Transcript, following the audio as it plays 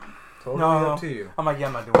Totally No, up to you. I'm like, yeah,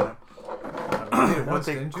 I'm not doing that. I mean, One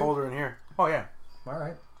thing colder in here. Oh yeah. All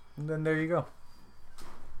right. And then there you go.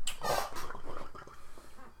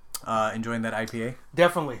 Enjoying that IPA?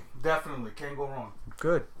 Definitely. Can't go wrong.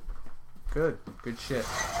 Good shit.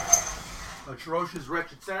 Atrocious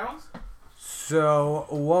Wretched Sounds. So,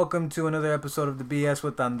 welcome to another episode of the BS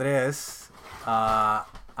with Andres.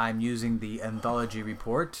 I'm using the Anthology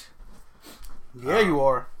Report. Yeah, you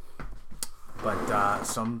are. But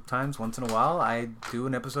sometimes, once in a while, I do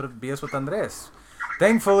an episode of BS with Andres.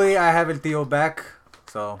 Thankfully, I have El Tío back.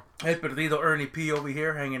 So, Hey, Perdido Ernie P over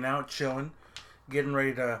here, hanging out, chilling, getting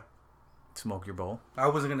ready to smoke your bowl. I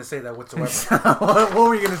wasn't going to say that whatsoever. What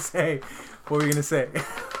were you going to say?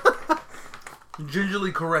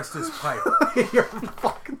 Gingerly caress this pipe. You're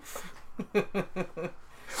fucking...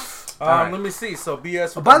 Let me see. So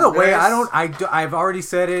BS. With By the way, Andres. I've already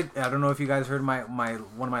said it. I don't know if you guys heard my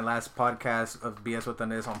one of my last podcasts of BS with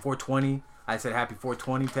Andres on 420. I said happy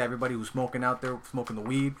 420 to everybody who's smoking out there, smoking the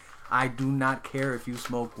weed. I do not care if you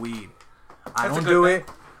smoke weed. I don't do it.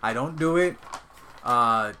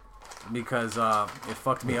 Because it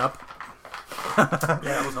fucked me up. Yeah,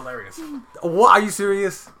 that was hilarious. What? Are you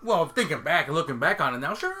serious? Well, thinking back and looking back on it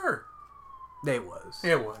now, sure. It was.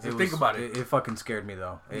 Think about it. It fucking scared me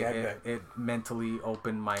though. Yeah, it mentally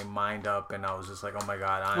opened my mind up, and I was just like, oh my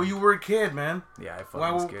god. Well, you were a kid, man. Yeah, it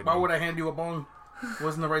fucking scared me. Why would I hand you a bone?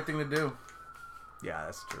 Wasn't the right thing to do. Yeah,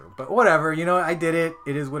 that's true. But whatever, I did it.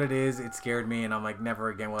 It is what it is. It scared me, and I'm like, never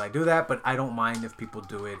again will I do that. But I don't mind if people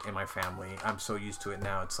do it in my family. I'm so used to it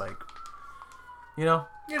now. It's like, Yeah,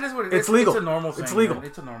 it is what it is. It's legal. It's a normal thing. It's legal. Man.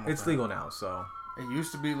 It's a normal It's thing. legal now, so. It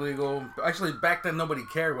used to be legal. Actually, back then, nobody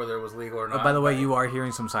cared whether it was legal or not. By the way, you are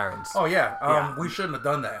hearing some sirens. Oh, yeah. Yeah. We shouldn't have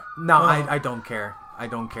done that. No, I don't care. I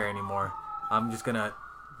don't care anymore. I'm just going to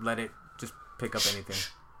let it just pick up anything.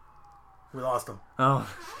 We lost them. Oh.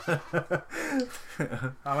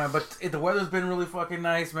 Oh, man, but the weather's been really fucking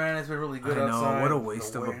nice, man. It's been really good outside. What a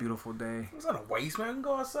waste of a beautiful day. It's not a waste, man. We can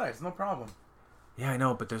go outside. It's no problem. Yeah, I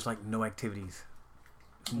know, but there's like no activities.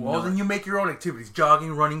 Well, then you make your own activities.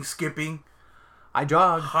 Jogging, running, skipping. I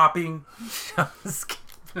jog. Hopping.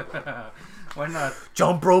 Why not?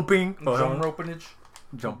 Jump roping. Jump ropinage.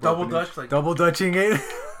 Double dutch. Double dutching it.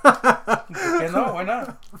 Okay, no, why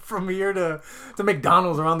not? From here to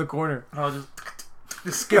McDonald's around the corner. Oh,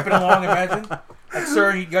 just skipping along, imagine. Like,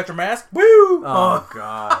 sir, you got your mask? Woo! Oh,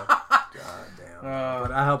 God. God damn.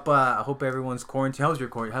 But I hope everyone's quarantined. How's your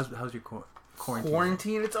quarantine? How's your quarantine?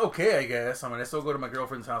 Quarantine? It's okay, I guess. I mean, I still go to my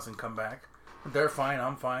girlfriend's house and come back. They're fine.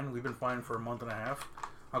 I'm fine. We've been fine for a month and a half.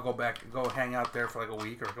 I'll go hang out there for like a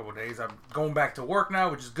week or a couple of days. I'm going back to work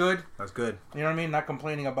now, which is good. That's good. You know what I mean? Not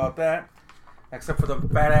complaining about that. Except for the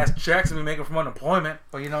fat ass checks we making from unemployment.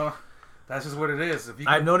 But that's just what it is. If you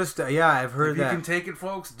can, I've noticed that. Yeah, I've heard that. If you can take it,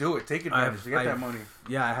 folks, do it. Take advantage. Get that money.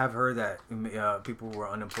 Yeah, I have heard that people who are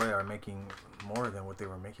unemployed are making more than what they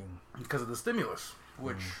were making because of the stimulus,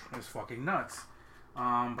 which is fucking nuts.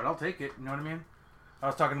 But I'll take it. You know what I mean? I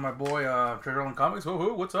was talking to my boy, Treasure Island Comics.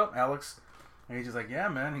 What's up, Alex? And he's just like, yeah,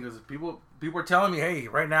 man. He goes, people are telling me, hey,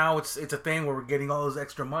 right now it's a thing where we're getting all this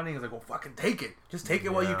extra money. He's like, well, fucking take it. Just take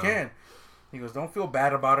it while you can. He goes, don't feel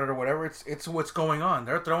bad about it or whatever. It's what's going on.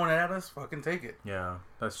 They're throwing it at us. Fucking take it. Yeah,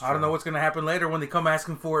 that's true. I don't know what's going to happen later when they come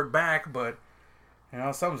asking for it back, but,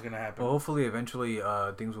 something's going to happen. Well, hopefully, eventually,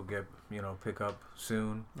 things will get, pick up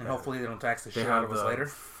soon. And hopefully they don't tax the shit out of us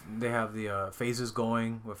later. They have the phases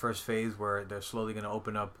going. The first phase where they're slowly going to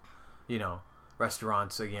open up,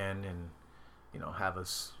 restaurants again and, have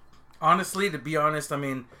us. Honestly, to be honest, I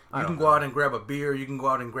mean, you can go out and grab a beer. You can go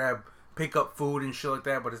out and pick up food and shit like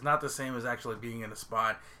that, but it's not the same as actually being in a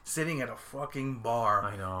spot, sitting at a fucking bar,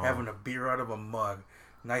 I know, having a beer out of a mug,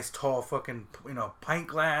 nice tall fucking pint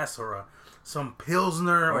glass or some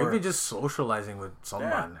pilsner, or even just socializing with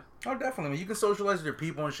someone. Yeah. Oh, definitely. I mean, you can socialize with your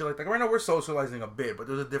people and shit like that. Right now, we're socializing a bit, but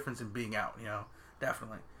there's a difference in being out.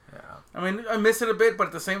 Definitely. Yeah. I mean, I miss it a bit, but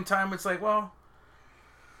at the same time, it's like, well,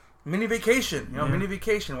 mini vacation. Mini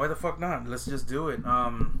vacation. Why the fuck not? Let's just do it.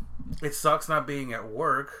 It sucks not being at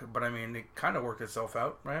work, but I mean, it kind of worked itself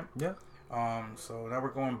out, right? Yeah. So now we're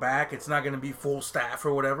going back. It's not going to be full staff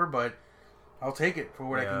or whatever, but I'll take it for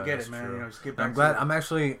what I can get it, man. True. Just get back. I'm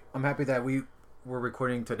happy that we're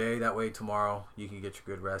recording today. That way, tomorrow you can get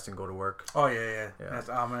your good rest and go to work. Oh yeah.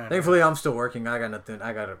 Oh man. Thankfully, I'm still working. I got nothing.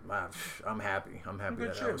 I'm happy. I'm happy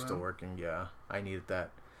that I was still working. Yeah, I needed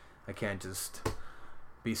that. I can't just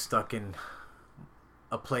be stuck in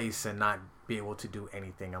a place and not be able to do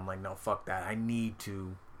anything. I'm like, no, fuck that. I need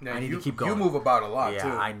to keep going. You move about a lot, too.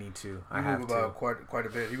 Yeah, I need to. I have move to. about quite a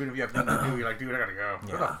bit. Even if you have nothing to do, you're like, dude, I gotta go.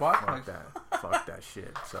 Yeah, what the fuck? Fuck that. Fuck that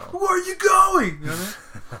shit. So. Where are you going? You know what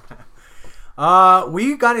I mean?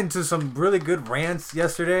 We got into some really good rants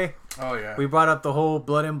yesterday. Oh yeah. We brought up the whole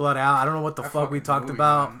Blood In, Blood Out. I don't know what the fuck we talked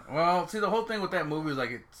about. Man. Well, see, the whole thing with that movie is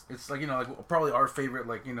like it's like, you know, like probably our favorite,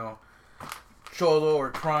 like, you know, cholo or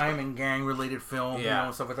crime and gang related film, you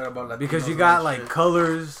know, stuff like that about Latinos. Because you got like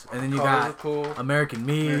Colors, and then you got cool. American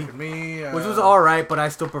Me, which was all right, but I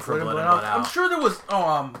still prefer Blood In, Blood Out. I'm sure there was.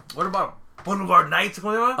 What about Boulevard Nights?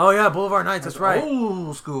 Oh yeah, Boulevard Nights. That's right.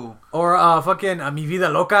 Old school. Or fucking Mi Vida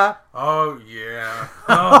Loca. Oh yeah.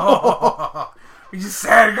 Oh, you just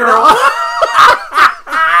sad girl.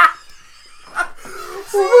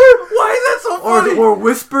 Why is that so funny? Or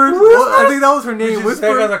Whispers. I think that was her name.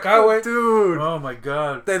 Whispers. Dude. Oh my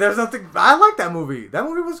god. There's nothing. I like that movie. That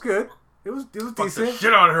movie was good. It was decent. The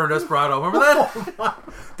shit out of her in Desperado. Remember that?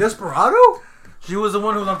 Desperado? She was the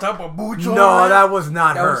one who was on top of Bucho. No, that was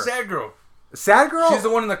not her. That was Sad Girl. Sad Girl? She's the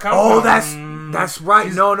one in the compound. Oh, that's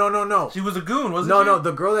right. No. She was a goon, wasn't she? No.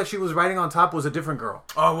 The girl that she was riding on top was a different girl.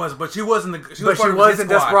 Oh, it was, but she wasn't the. She was in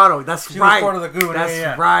Desperado. That's she right. She was part of the goon.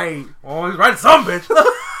 That's right. Oh, he's riding some bitch.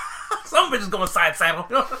 Some bitch is going side saddle.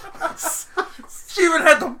 She even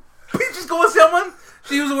had the peaches going someone.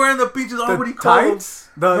 She was wearing the peaches already tights?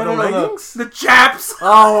 The leggings? The chaps.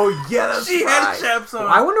 Oh, yeah, that's she right. had chaps on.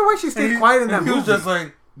 I wonder why she stayed quiet in that movie. He was just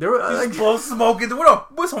like, there were like blow smoking.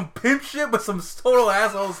 With some pimp shit, but some total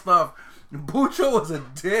asshole stuff. Bucho was a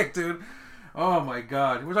dick, dude. Oh my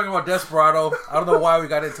god. We're talking about Desperado. I don't know why we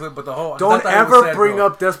got into it, but the whole... Don't ever bring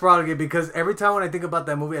up Desperado again, because every time when I think about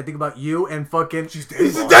that movie, I think about you and fucking... She's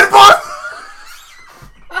dead, boss!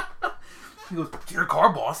 He goes, dear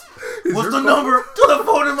car boss. What's the number to the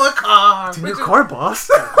phone in my car? Dear car boss?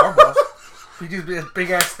 Car boss. He just has a big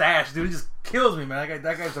ass stash, dude. He just kills me, man.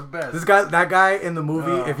 That guy's the best. That guy in the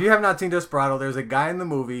movie, if you have not seen Desperado, there's a guy in the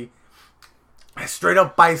movie, straight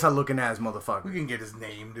up paisa looking ass motherfucker. We can get his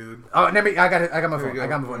name, dude. Oh, I got my phone. I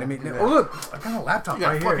got my phone. Oh look, I got a laptop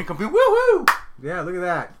right here. Computer. Woo! Yeah, look at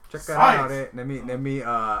that. Check that out.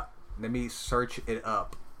 Let me search it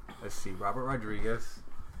up. Let's see, Robert Rodriguez.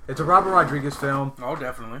 It's a Robert Rodriguez film. Oh,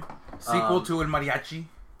 definitely. Sequel to El Mariachi,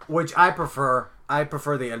 which I prefer. I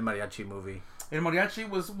prefer the El Mariachi movie. El Mariachi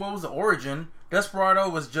was the origin. Desperado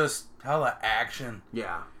was just hella action.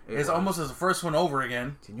 Yeah. It's almost as the first one over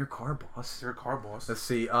again. It's in your car, boss. Your car, boss. Let's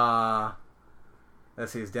see. It's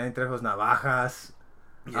Danny Trejo's Navajas.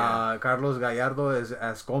 Yeah. Carlos Gallardo is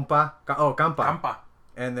as Campa. Campa.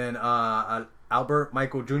 And then Albert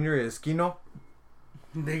Michael Jr. is Kino.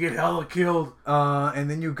 They get hella killed. And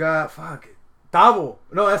then you got Tavo.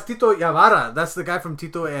 No, that's Tito Yavara. That's the guy from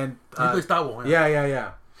Tito and... he plays Tavo.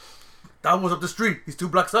 Yeah. Tavo's up the street. He's 2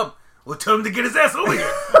 blocks up. We'll tell him to get his ass over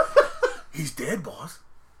here. He's dead, boss.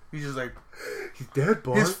 He's just like... He's dead,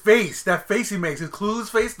 boss. His face. That face he makes. His clueless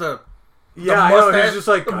face. I know. He's just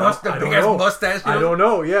like... The big ass mustache. I don't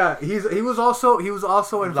know. Yeah. He was also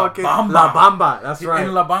in fucking... La Bamba. That's right.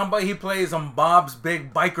 In La Bamba, he plays Bob's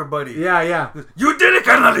big biker buddy. Yeah. You did it,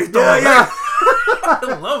 carnalito. Yeah.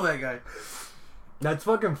 I love that guy. That's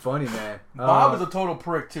fucking funny, man. Bob is a total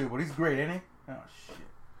prick too, but he's great, ain't he? Oh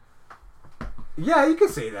shit. Yeah, you can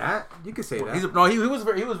say that. He was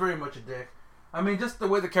very much a dick. I mean, just the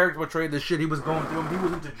way the character portrayed the shit he was going through. He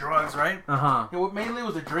was into drugs, right? Mainly it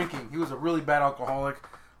was the drinking. He was a really bad alcoholic.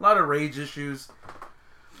 A lot of rage issues.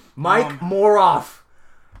 Mike Moroff.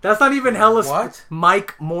 That's not even hella... What?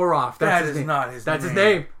 Mike Moroff. That is not his name. That's his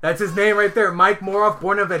name. That's his name right there. Mike Moroff,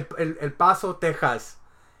 born of El Paso, Texas.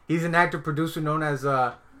 He's an actor, producer known as...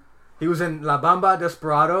 he was in La Bamba,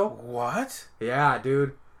 Desperado. What? Yeah,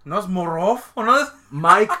 dude. No, it's Moroff? No,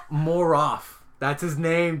 Mike Moroff. That's his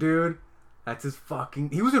name, dude. That's his fucking...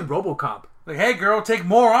 He was in RoboCop. Like, hey, girl, take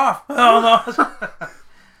more off. Oh, no.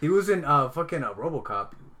 He was in fucking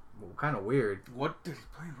RoboCop. Kind of weird. What did he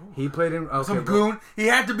play in RoboCop? He played in... some goon. He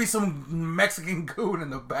had to be some Mexican goon in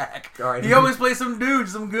the back. All right, he always plays some dude,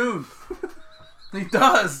 some goon. He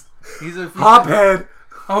does. He's a... Hophead.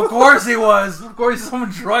 Of course he was. Of course he's some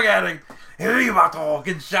drug addict. Hey, about to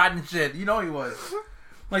get shot and shit. You know he was.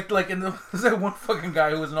 Like there's that one fucking guy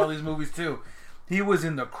who was in all these movies too. He was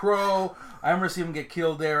in The Crow. I remember seeing him get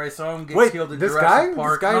killed there. I saw him get killed in Jurassic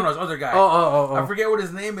Park. No, this other guy. Oh. I forget what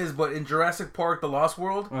his name is, but in Jurassic Park, The Lost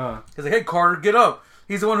World, he's like, hey, Carter, get up.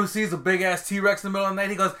 He's the one who sees a big-ass T-Rex in the middle of the night.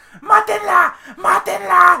 He goes, Matenla!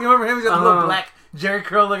 Matenla! You remember him? He's got the little black Jerry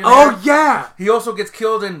curl looking hair. Yeah! He also gets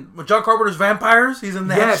killed in John Carpenter's Vampires. He's in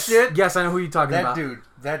that shit. Yes, I know who you're talking about.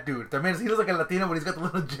 That dude. That man, he looks like a Latino, but he's got the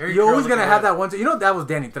little Jerry curl. You're always going to have that one. You know that was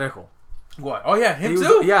Danny Trejo. What? Oh, yeah, him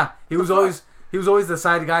too? Yeah. He was always... He was always the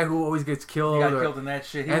side guy who always gets killed. He got killed in that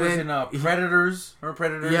shit. He was in Predators. Remember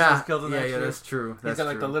Predators? Yeah, he was killed in that shit. Yeah, that's true. He's got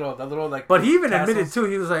like the little like. But he even admitted too.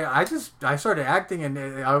 He was like, I started acting, and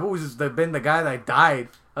I've always been the guy that died.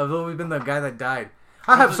 I've always been the guy that died.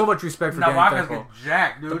 I have so much respect for Danny Trejo. Get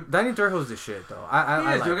jacked, dude. Danny Trejo's the shit, though.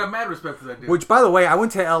 I got mad respect for that dude. Which, by the way, I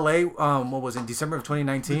went to LA. What was it, in December of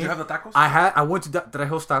 2019? Did you have the tacos? I went to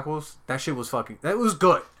Trejo's Tacos. That shit was fucking. That was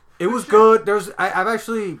good. It was good. I've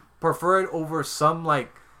actually preferred over some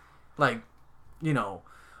like you know,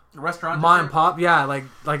 restaurant mom and pop. Yeah, like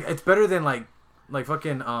it's better than like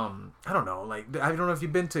fucking I don't know. Like I don't know if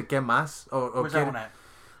you've been to Que Mas or where's that one at?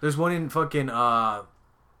 There's one in fucking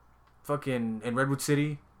in Redwood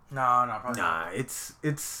City. No, probably not.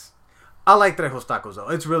 It's. I like Trejo's Tacos though.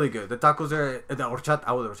 It's really good. The tacos there, the horchata.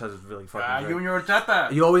 Agua de horchata is really fucking good. You and your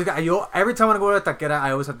horchata. You always got. Every time I go to a taquera,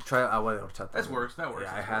 I always have to try agua de horchata. That works.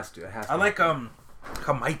 Yeah, it has to. I like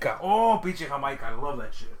Jamaica. Oh, pinche Jamaica. I love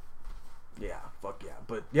that shit. Yeah, fuck yeah.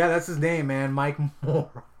 But yeah, that's his name, man. Mike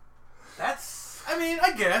Moore. That's. I mean,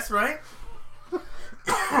 I guess right.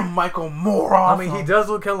 Michael Moore. I mean, he does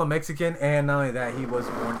look hella Mexican, and not only that, he was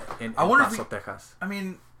born in Paso, Texas. I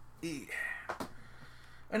mean,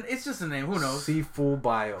 and it's just a name. Who knows? Sifu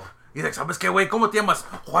Bio. He's like, ¿sabes qué, güey? ¿Cómo te llamas?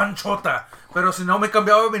 Juan Chota. Pero si no me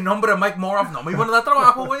cambiaba mi nombre a Mike Moroff, no me iban a dar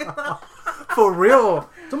trabajo, güey. For real.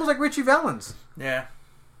 It's almost like Richie Valens. Yeah.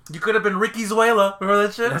 You could have been Ricky Zuela. Remember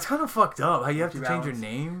that shit? That's kind of fucked up. How you have to change your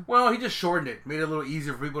name? Well, he just shortened it. Made it a little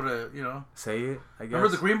easier for people to, say it, I guess. Remember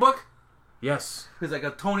the Green Book? Yes. He's like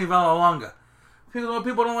a Tony Vallelonga. People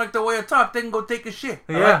don't like the way I talk, they can go take a shit.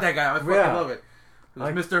 Yeah. I like that guy. I fucking love it. It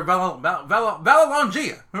was Mr.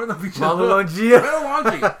 Vallelongia. Remember the feature?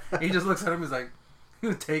 Vallelongia. He just looks at him. He's like,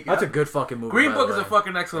 "You take it." That's a good fucking movie. Green Book is a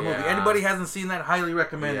fucking excellent movie. Anybody hasn't seen that, highly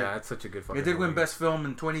recommend it. Yeah, it's such a good fucking movie. It did win movie. Best Film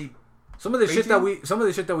in 2018. Some of the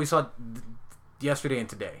shit that we saw yesterday and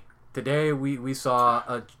today. Today we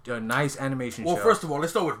saw a nice animation show. Well, first of all,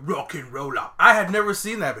 let's start with Rock and Roller. I had never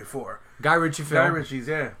seen that before. Guy Ritchie film. Guy Ritchie's,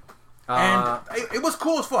 yeah. And it was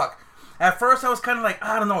cool as fuck. At first, I was kind of like,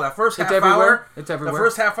 I don't know. That first half hour, it's everywhere. The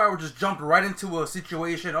first half hour just jumped right into a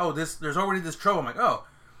situation. Oh, there's already this trouble. I'm like, oh,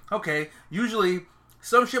 okay. Usually,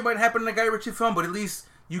 some shit might happen in a Guy Ritchie film, but at least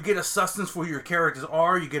you get a sustenance for who your characters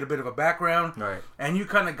are. You get a bit of a background, right? And you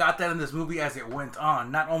kind of got that in this movie as it went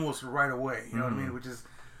on, not almost right away. You know what I mean? Which is,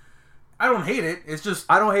 I don't hate it. It's just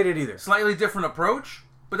I don't hate it either. Slightly different approach.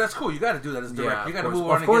 But that's cool. You got to do that as a director. Yeah, you got to move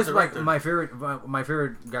on and get director. My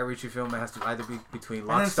favorite Guy Ritchie film has to either be between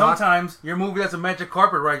Lock, and then Stock. Sometimes your movie that's a magic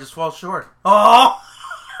carpet ride just falls short. Oh!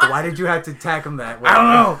 Why did you have to attack him that way? I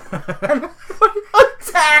don't know.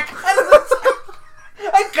 Attack!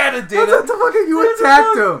 I kind of did it. What the fuck? You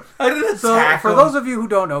attacked him. I didn't attack him. For those of you who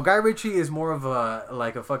don't know, Guy Ritchie is more of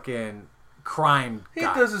a fucking crime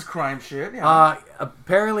guy. He does his crime shit. Yeah.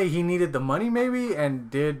 Apparently he needed the money maybe and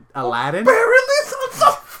did Aladdin. Apparently,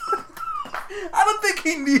 I don't think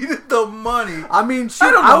he needed the money. I mean,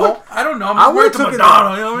 shit, I don't know. I'm married to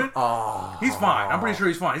Madonna. You know what I mean? Oh, he's fine. I'm pretty sure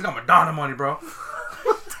he's fine. He's got Madonna money, bro.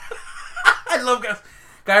 I love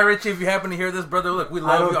Guy Ritchie. If you happen to hear this, brother, look, we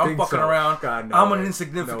love you. I'm fucking around. God, no I'm way. an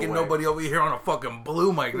insignificant nobody over here on a fucking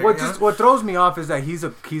blue mic. What throws me off is that he's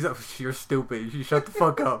a. You're stupid. You shut the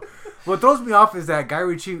fuck up. What throws me off is that Guy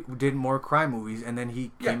Ritchie did more crime movies, and then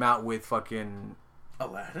he came out with fucking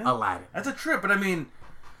Aladdin. That's a trip, but I mean,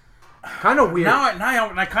 kind of weird. Now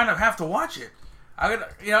I kind of have to watch it. I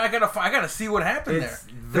gotta see what happened there.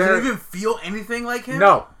 Does it even feel anything like him?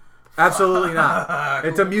 No, absolutely not.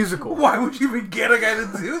 It's a musical. Why would you even get a guy to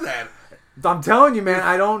do that? I'm telling you, man.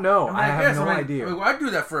 I don't know. I have no idea. I'd do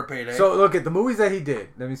that for a payday. So look at the movies that he did.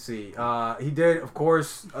 Let me see. He did, of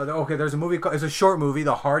course. There's a movie. It's a short movie,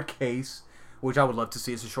 The Hard Case, which I would love to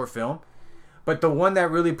see. It's a short film. But the one that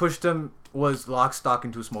really pushed him was Lock, Stock,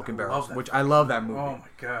 and Two Smoking Barrels, which I love that movie. Oh my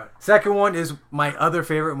god! Second one is my other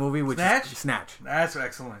favorite movie, which is Snatch. That's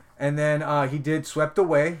excellent. And then he did Swept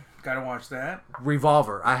Away. Gotta watch that.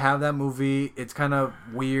 Revolver. I have that movie. It's kind of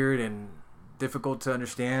weird and difficult to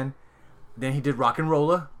understand. Then he did Rock and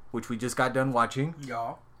Roller, which we just got done watching.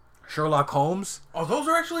 Yeah. Sherlock Holmes. Oh, those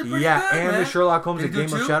are actually pretty good, and man. the Sherlock Holmes, The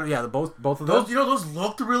Game of Shadows. Yeah, both of those. Those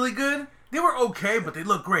looked really good. They were okay, but they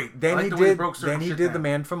looked great. Then he did The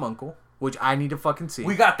Man from U.N.C.L.E., which I need to fucking see.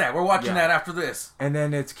 We got that. We're watching that after this. And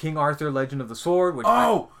then it's King Arthur, Legend of the Sword. Which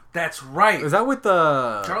that's right. Is that with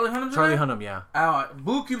the Charlie Hunnam? Charlie Hunnam, yeah.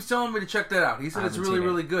 Boo keeps telling me to check that out. He said it's really,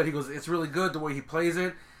 really good. He goes, it's really good the way he plays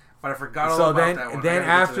it. But I forgot all about that one. Then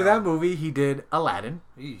after that movie, he did Aladdin.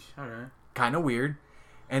 Eesh, okay. Kind of weird.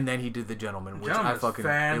 And then he did The Gentleman, which I fucking...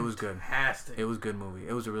 Fantastic. It was good. It was a good movie.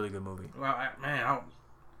 It was a really good movie. Well, man,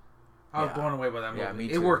 I was blown away by that movie. Yeah, me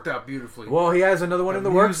too. It worked out beautifully. Well, he has another one in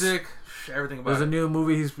the works. Music, everything about There's a new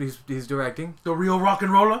movie he's directing. The Real Rock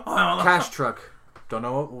and Roller? Cash Truck. Don't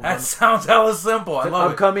know what. That sounds hella simple. I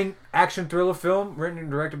love it. Upcoming action thriller film written and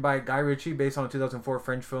directed by Guy Ritchie based on a 2004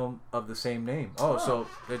 French film of the same name. Oh, so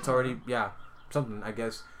it's already, something, I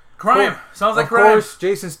guess. Crime. Sounds like crime. Of course,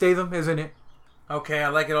 Jason Statham is in it. Okay, I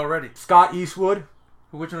like it already. Scott Eastwood.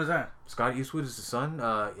 Which one is that? Scott Eastwood is the son.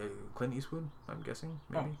 Clint Eastwood, I'm guessing,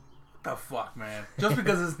 maybe. Oh. The fuck, man! Just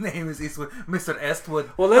because his name is Eastwood, Mr. Eastwood.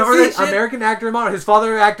 Well, let's see. American actor and model. His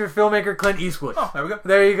father, actor, filmmaker, Clint Eastwood. Oh, there we go.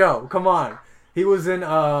 There you go. Come on. He was in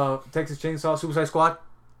Texas Chainsaw, Suicide Squad.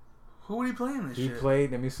 Who would he play in this shit? He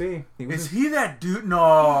played. Let me see. Is he that dude?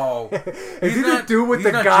 No. Is he the dude with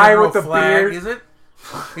the guy with the beard? Is it?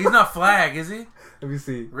 He's not Flag, is he? Let me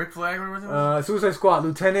see. Rick Flag or whatever. Suicide Squad,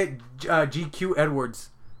 Lieutenant GQ Edwards.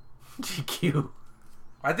 GQ.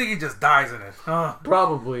 I think he just dies in it.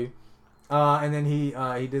 Probably. And then he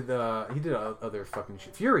did other fucking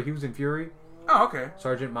shit. Fury. He was in Fury. Oh, okay.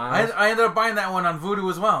 Sergeant Miles. I ended up buying that one on Vudu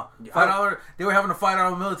as well. $5. They were having a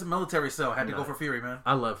 $5 military sale. Had to go for Fury, man.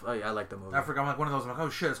 I like the movie. I forgot. I'm like one of those. I'm like, oh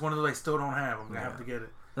shit, it's one of those I still don't have. I'm gonna have to get it.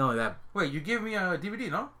 Not only that. Wait, you gave me a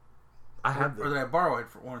DVD, no? I have. Or did I borrow it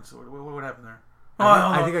for once? What happened there?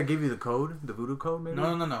 I think I gave you the code, the Voodoo code, maybe.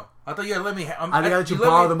 No. I thought you had let me. I think I let you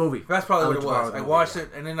borrow the movie. That's probably what it was. I watched it,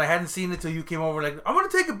 and then I hadn't seen it till you came over. Like, I'm gonna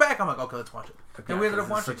take it back. I'm like, okay, let's watch it. Okay, and we ended up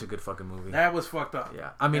watching. It's such a good fucking movie. That was fucked up.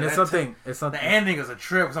 Yeah, I mean, it's something. The ending is a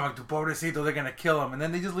trip. Cause I'm like, pobrecito, they're gonna kill him, and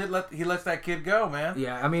then they just he lets that kid go, man.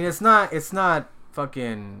 Yeah, I mean, it's not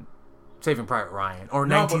fucking Saving Private Ryan or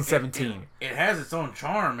 1917. It has its own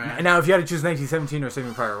charm, man. Now, if you had to choose 1917 or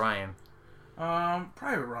Saving Private Ryan.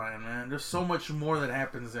 Private Ryan, man. There's so much more that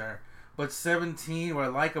happens there. But 17, what I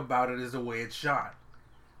like about it is the way it's shot.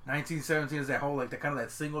 1917 is that whole that kind of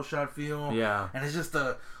that single shot feel. Yeah. And it's just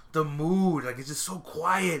the mood, like it's just so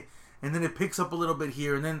quiet, and then it picks up a little bit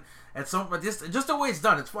here, and then at some just the way it's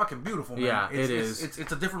done, it's fucking beautiful, man. Yeah, it is.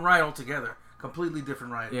 It's a different ride altogether. Completely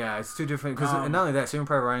different ride. Yeah, it's too different because not only that, Saving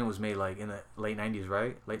Private Ryan was made like in the late 90s,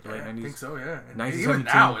 right? Late 90s. I think so, yeah. And even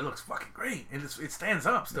now, it looks fucking great, and it stands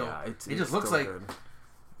up still. Yeah, it just looks like. Good.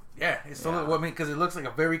 Yeah, it's still. I mean, because it looks like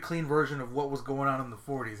a very clean version of what was going on in the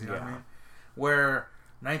 40s. You know what I mean? Where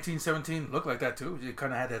 1917 looked like that too. It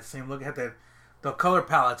kind of had that same look. It had the color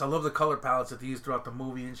palettes. I love the color palettes that they used throughout the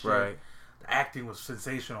movie and shit. Right. The acting was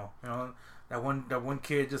sensational. You know. That one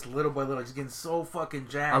kid, just little by little, just getting so fucking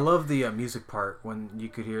jacked. I love the music part when you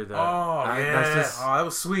could hear the. That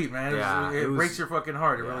was sweet, man. Yeah, it breaks your fucking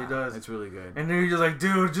heart. It really does. It's really good. And then you're just like,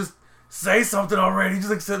 dude, just say something already. Just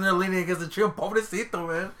like sitting there leaning against the tree, pobrecito,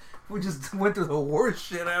 man. We just went through the worst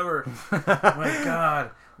shit ever. My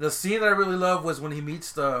God. The scene that I really love was when he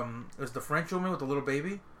meets the French woman with the little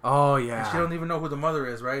baby. Oh yeah. And she don't even know who the mother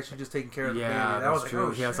is, right? She's just taking care of the baby. That was true. Like,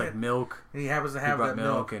 oh, he has like milk. And he happens to have that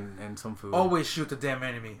milk and some food. Always shoot the damn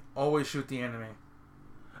enemy. Always shoot the enemy.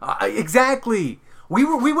 Exactly.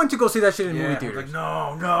 We went to go see that shit in movie theaters. Like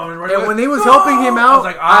no. And when they was helping him out,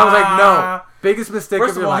 I was like, no. Biggest mistake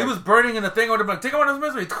First of all, life. He was burning in the thing. I would have been like, take him out of his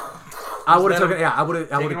misery. I would have took it. Yeah, I would have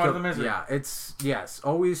killed him. Yeah, it's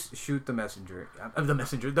always shoot the messenger. The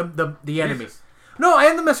messenger, the enemy. No,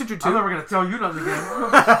 and the messenger too. I'm never gonna tell you nothing again.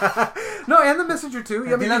 No, and the messenger too.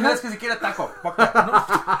 Yeah, Dile Andres que si quiere taco. Fuck that.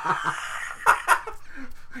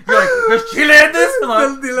 You're like, there's chile in this?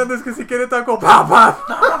 Dile Andres que si quiere taco. Pa.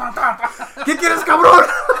 ¿Qué quieres, cabrón?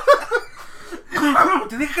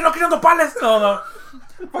 Te dije que no quiero nopales. No.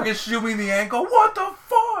 Fucking shoot me in the ankle. What the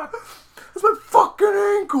fuck? That's my fucking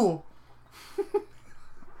ankle. I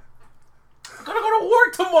gotta go to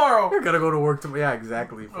work tomorrow. I gotta go to work tomorrow. Yeah,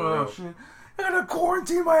 exactly. Oh, shit. I gotta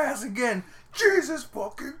quarantine my ass again. Jesus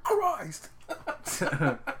fucking Christ.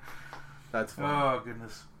 That's fun. Oh,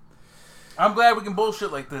 goodness. I'm glad we can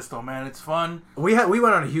bullshit like this, though, man. It's fun. We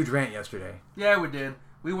went on a huge rant yesterday. Yeah, we did.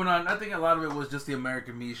 We went on. I think a lot of it was just the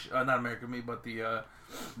American Me, not American Me, but the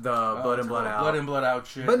Blood and Blood Out. Blood and Blood Out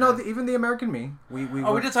shit. But no, even the American Me. We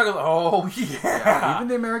did talk about. Oh yeah. Even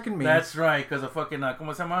the American Me. That's right, because of fucking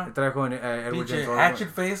 ¿cómo se llama? Trajo Edward James Olmos.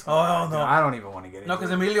 Hatchet face. Oh no. I don't even want to get it. No,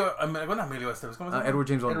 because Emilio Estevez. ¿Cómo se llama? Edward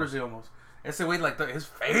James Olmos. Edward James Olmos. Ese güey, like his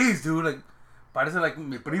face, dude, like parece like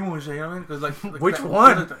mi primo and shit. You know what I mean? Because like which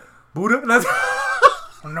one? Buddha.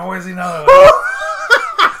 No, is he not?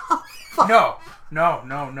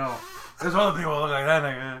 No. There's other people that look like that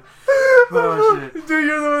nigga. Oh shit. Dude,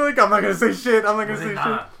 you're the one like, I'm not gonna say shit.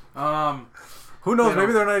 Who knows?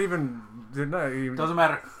 Maybe they're not even. Doesn't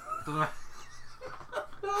matter.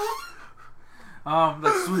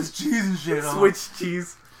 Like Swiss cheese and shit. Swiss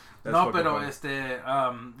cheese. No, but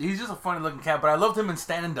he's just a funny looking cat. But I loved him in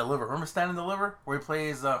Stand and Deliver. Remember Stand and Deliver, where he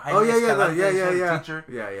plays Jaime Escalante, teacher.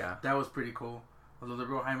 Yeah. That was pretty cool. Although the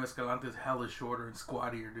real Jaime Escalante is hella shorter and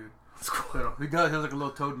squattier, dude. But he does. He looks like a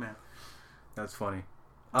little toad man. That's funny.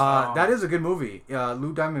 That is a good movie.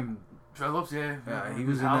 Lou Diamond. Phillips, yeah, he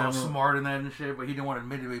was in that. Smart in that and shit, but he didn't want to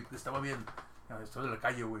admit it. Estaba bien.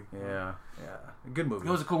 Yeah. Good movie.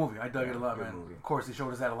 It was a cool movie. I dug it a lot, man. Movie. Of course, they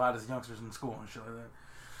showed us that a lot as youngsters in school and shit like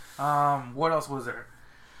that. What else was there?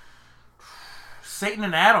 Satan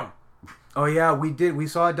and Adam. Oh yeah, we did. We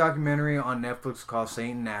saw a documentary on Netflix called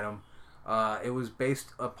Satan and Adam. It was based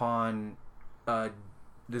upon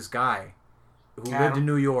this guy who lived in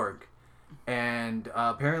New York, and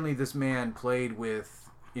apparently this man played with,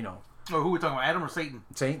 Oh, who are we talking about, Adam or Satan?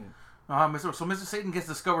 Satan. So Mr. Satan gets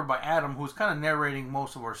discovered by Adam, who's kind of narrating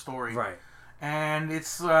most of our story. Right. And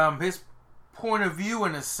it's his point of view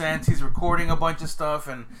in a sense. He's recording a bunch of stuff,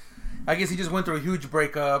 and I guess he just went through a huge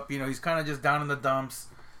breakup. He's kind of just down in the dumps,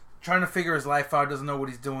 trying to figure his life out, doesn't know what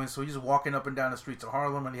he's doing. So he's just walking up and down the streets of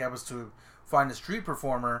Harlem, and he happens to find a street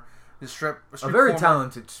performer. Very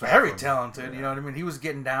talented. Very talented, you know what I mean? He was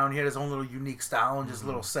getting down. He had his own little unique style and just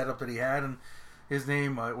little setup that he had, and his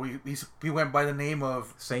name, he went by the name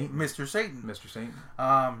of Mr. Satan. Mr.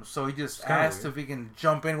 Satan. So he just asked if he can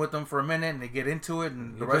jump in with them for a minute, and they get into it,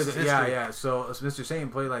 and the rest is history. Yeah. So Mr. Satan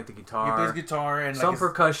played like the guitar. He plays guitar and some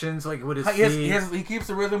percussions, like with his feet. He keeps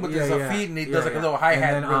the rhythm with his feet, and he does like a little hi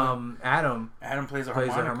hat. And then Adam plays a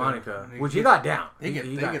harmonica, which he got down. They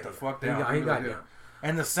get the fuck down. He got down.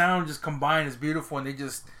 And the sound just combined is beautiful, and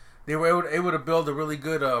they were able to build a really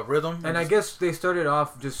good rhythm. And I guess they started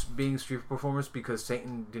off just being street performers because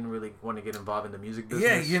Satan didn't really want to get involved in the music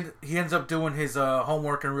business. Yeah, he ends up doing his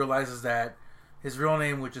homework and realizes that his real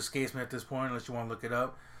name, which escapes me at this point, unless you want to look it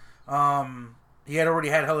up, he had already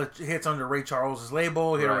had hella hits under Ray Charles'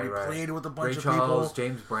 label. He had already played with a bunch of people.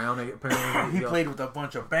 James Brown, apparently. He played with a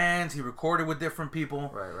bunch of bands. He recorded with different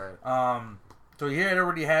people. Right. So he had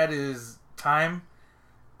already had his time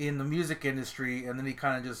in the music industry, and then he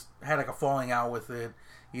kind of just had like a falling out with it.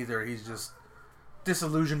 Either he's just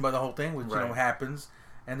disillusioned by the whole thing, which happens,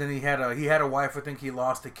 and then he had a wife. I think he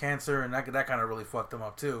lost to cancer, and that kind of really fucked him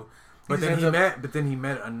up too. But then he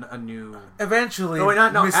met a new. Eventually,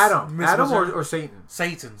 Adam. Adam or Satan.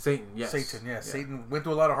 Satan. Yes. Satan. Yes. Yeah. Satan went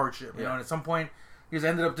through a lot of hardship. You know, and at some point he just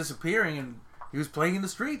ended up disappearing, and he was playing in the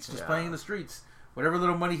streets, playing in the streets. Whatever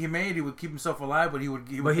little money he made, he would keep himself alive, but he would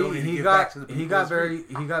give back to the people.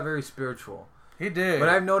 He got very spiritual. He did. But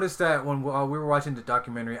I've noticed that when we were watching the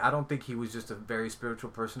documentary, I don't think he was just a very spiritual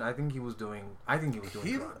person. I think he was doing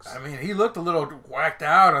drugs. I mean, he looked a little whacked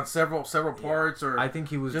out on several parts. Or I think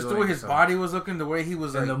he was just the way his body was looking, the way he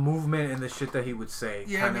was, and the movement and the shit that he would say.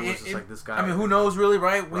 Yeah, was just like this guy. I mean, who knows, really,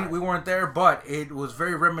 right? We weren't there, but it was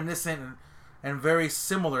very reminiscent and very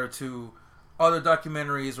similar to other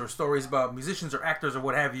documentaries or stories about musicians or actors or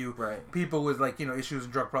what have you. Right. People with issues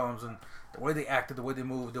and drug problems, and the way they acted, the way they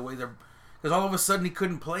moved, the way they're. Because all of a sudden he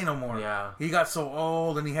couldn't play no more. Yeah. He got so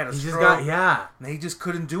old and he had a stroke. And he just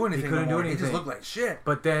couldn't do anything. He just looked like shit.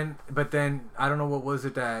 But then I don't know what was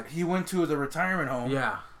it that he went to the retirement home.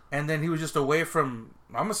 Yeah. And then he was just away from.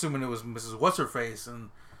 I'm assuming it was Mrs. What's her face and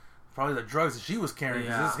probably the drugs that she was carrying.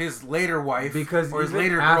 Yeah. His later wife or his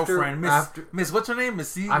later girlfriend, Miss what's her name? Miss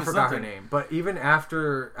C. I forgot her name. But even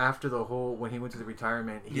after the whole when he went to the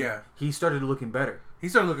retirement, he started looking better. He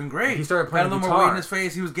started looking great. He started playing guitar. Had a little more weight in his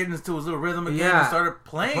face. He was getting into his little rhythm again and started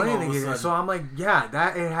playing all of a sudden. So I'm like,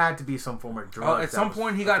 that it had to be some form of drug. At some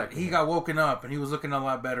point, he got woken up and he was looking a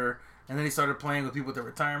lot better. And then he started playing with people at the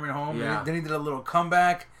retirement home. Yeah. Then he did a little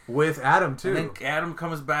comeback with Adam too. And then Adam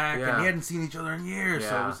comes back, and he hadn't seen each other in years.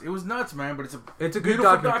 Yeah. So it was nuts, man. But it's a good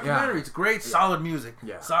beautiful documentary. It's great, solid music.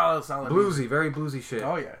 Yeah. Solid bluesy, music. very bluesy shit.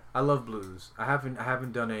 Oh yeah, I love blues. I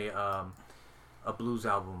haven't done a blues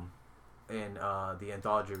album in the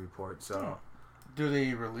Anthology Report. So. Do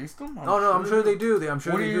they release them? I'm sure they do. I'm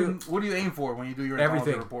sure they do. What do you aim for when you do your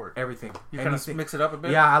Anthology Report? Everything. You kind of mix it up a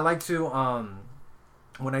bit. Yeah, I like to.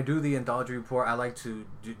 When I do the Anthology Report, I like to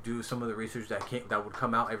do some of the research that would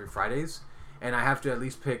come out every Fridays, and I have to at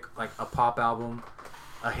least pick like a pop album,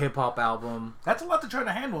 a hip hop album. That's a lot to try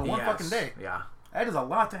to handle in one fucking day. Yeah, that is a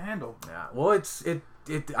lot to handle. Yeah, well,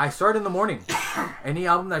 I start in the morning. Any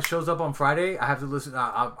album that shows up on Friday, I have to listen.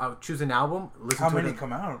 I'll choose an album. How many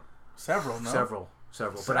come out? Several. No? Several.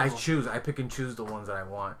 But I pick and choose the ones that I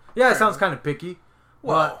want. Yeah, it sounds kind of picky.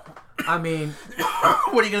 Well, I mean,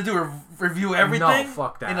 what are you gonna do? Review everything? No,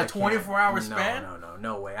 fuck that. In a 24-hour span?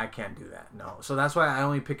 No way. I can't do that. No. So that's why I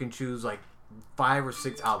only pick and choose like 5 or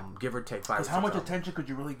 6 albums, give or take 5. Because how much attention could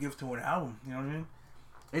you really give to an album? You know what I mean?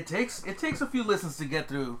 It takes a few listens to get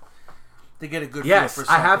through. To get a good feel yes, for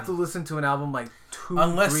something. I have to listen to an album like 2,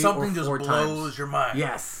 unless 3, something or just 4 blows times. your mind.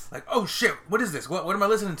 Yes, like oh shit, what is this? What am I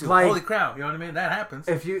listening to? Like, holy crap! You know what I mean? That happens.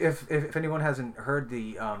 If anyone hasn't heard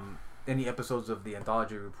the any episodes of the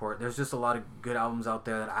Anthology Report, there's just a lot of good albums out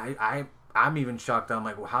there that I'm even shocked. I'm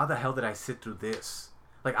like, well, how the hell did I sit through this?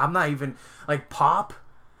 Like, I'm not even like pop.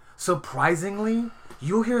 Surprisingly,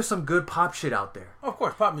 you'll hear some good pop shit out there. Of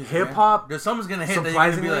course, pop music. Hip hop. There's someone's gonna hit. Surprisingly,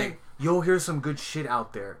 that you're gonna be like, you'll hear some good shit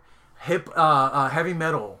out there. Heavy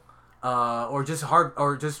metal, or just hard,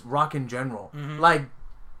 or just rock in general. Mm-hmm. Like,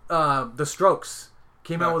 The Strokes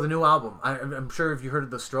came out with a new album. I'm sure if you heard of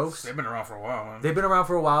The Strokes, they've been around for a while. Man. They've been around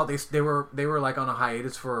for a while. They were like on a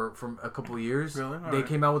hiatus for a couple of years. Really? They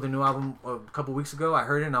came out with a new album a couple weeks ago. I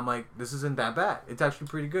heard it and I'm like, this isn't that bad. It's actually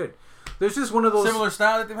pretty good. There's just one of those similar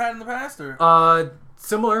style that they've had in the past, or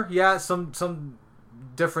similar, yeah. Some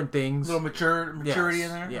different things. A little maturity in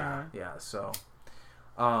there. Yeah, yeah. So,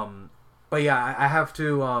 but yeah, I have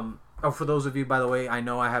to. Oh, for those of you, by the way, I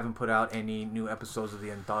know I haven't put out any new episodes of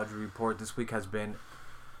the Anthology Report. This week has been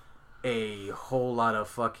a whole lot of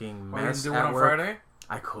fucking mess. You didn't do it on Friday?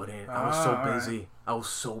 I couldn't. I was so busy. Right. I was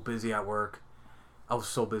so busy at work.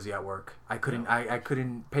 I couldn't. I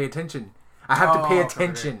couldn't pay attention. I have to pay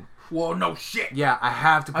attention. Okay. Well, no shit. Yeah, I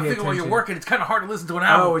have to pay attention. I think when you're working, it's kind of hard to listen to an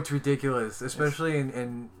album. Oh, it's ridiculous, especially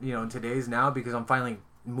in in today's now, because I'm finally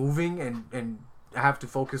moving and I have to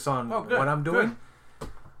focus on what I'm doing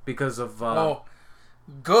because of.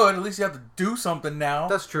 Good. At least you have to do something now.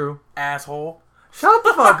 That's true. Asshole. Shut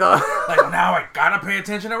the fuck up. Like, now I gotta pay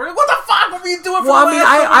attention. What the fuck? What were you doing for Well, I mean,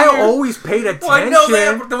 I always paid attention. Well, I know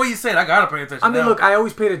that, the way you said, I gotta pay attention. I mean, look, I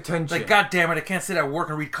always paid attention. Like, goddamn it, I can't sit at work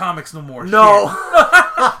and read comics no more. No.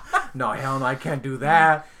 No, hell no, I can't do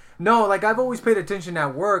that. No, like, I've always paid attention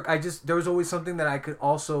at work. There was always something that I could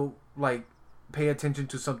also, like, pay attention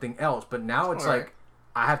to something else. But now it's like,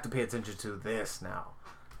 I have to pay attention to this now.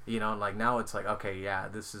 Like, now it's like, okay, yeah,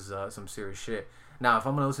 this is some serious shit. Now, if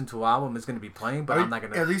I'm going to listen to an album, it's going to be playing, but I'm not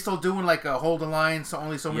going to... At least they're doing, like, a hold the line, so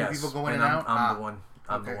only so many people go in and out?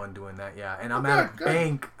 I'm the one doing that, yeah. And I'm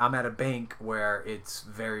at a bank where it's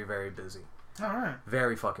very, very busy. All right.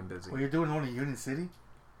 Very fucking busy. Well, you're doing one in Union City?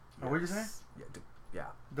 Yes. What did you say? Yeah.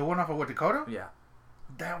 The one off of Dakota? Yeah.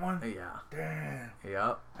 That one? Yeah. Damn.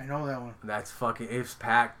 Yep. I know that one. That's fucking... It's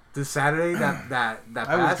packed. This Saturday, that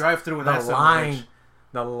I always drive through with that line.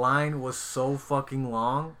 The line was so fucking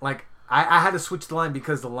long. Like, I had to switch the line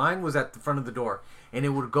because the line was at the front of the door. And it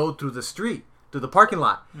would go through the street, through the parking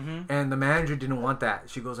lot. Mm-hmm. And the manager didn't want that.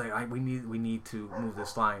 She goes like, we need to move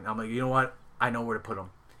this line. I'm like, you know what? I know where to put them.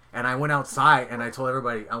 And I went outside and I told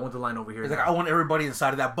everybody, I want the line over here. He's like, I want everybody inside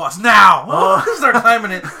of that bus now. Start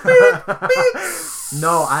climbing it. Beep, beep.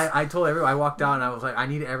 No, I told everybody. I walked out and I was like, I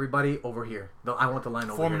need everybody over here. I want the line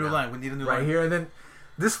over here. Form a new line. We need a new line. Right here. And then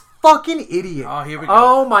this fucking idiot. Oh, here we go.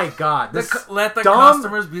 Oh my god. Let the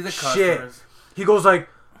customers be the customers. Shit. He goes like,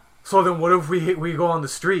 so then what if we go on the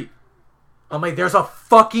street? I'm like, there's a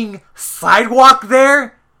fucking sidewalk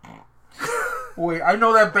there? Wait, I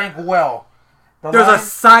know that bank well. There's a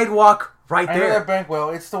sidewalk right there. I know that bank well.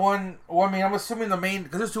 It's the one... Well, I mean, I'm assuming the main...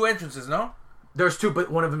 Because there's 2 entrances, no? There's 2,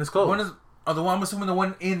 but one of them is closed. One is... the one, I'm assuming the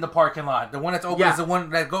one in the parking lot. The one that's open is the one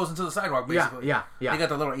that goes into the sidewalk, basically. Yeah. They got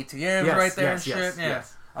the little ATMs right there and shit.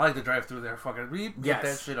 Yes. I like to drive through there. Fucking get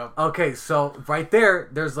that shit up. Okay, so right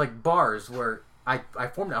there's like bars where I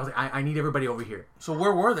formed it. I was like, I need everybody over here. So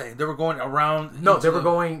where were they? They were going around. No, they were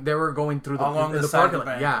going through the along the parking lot.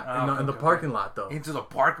 Bank. Yeah, in the parking lot though. Into the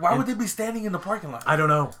park. Why would they be standing in the parking lot? I don't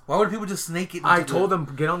know. Why would people just snake it? I told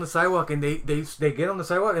them get on the sidewalk, and they get on the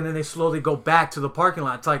sidewalk, and then they slowly go back to the parking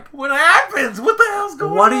lot. It's like, what happens? What the hell's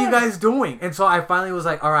going on? What are you guys doing? And so I finally was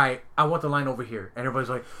like, all right, I want the line over here, and everybody's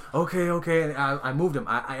like, okay, and I moved them.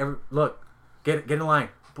 I look, get in line.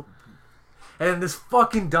 And this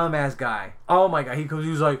fucking dumbass guy, oh my god, he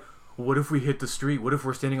was like, what if we hit the street? What if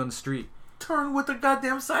we're standing on the street? Turn with the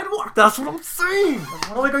goddamn sidewalk. That's what I'm saying.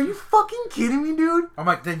 I'm like, are you fucking kidding me, dude? I'm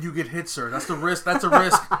like, then you get hit, sir. That's the risk. That's a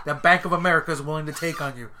risk that Bank of America is willing to take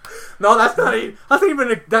on you. No, that's not even. We're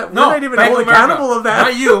not even held accountable of that.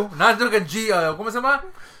 Not you. Not doing ¿Cómo se llama?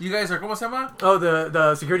 You guys are, ¿cómo se llama? Oh,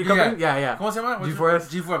 the security company? Yeah. ¿Cómo se llama? G4S?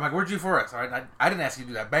 G4S. I'm like, we're G4S. All right? I didn't ask you to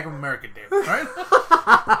do that. Bank of America did. All right?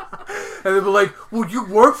 And they were like, well, you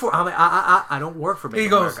work for... I'm like, I don't work for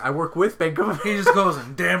Bank of America. I work with Bank of America. He just goes,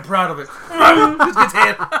 I'm damn proud of it. Just gets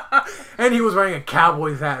hit. And he was wearing a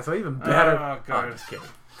Cowboys hat, so even better. Oh, God. I'm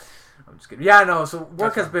just kidding. Yeah, no, so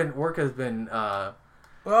work has been...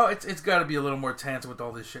 Well, it's got to be a little more tense with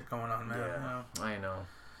all this shit going on, man. Yeah, I know.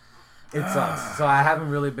 It sucks. So I haven't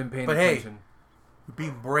really been paying attention. Hey, You're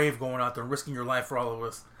being brave going out there and risking your life for all of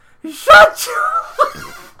us. Shut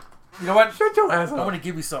you! You know what? Shut your ass up. I want to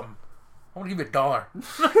give you something. I want to give you $1.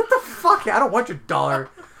 Get the fuck out. I don't want your $1.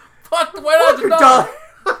 Fuck, why not your $1?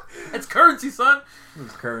 It's currency, son.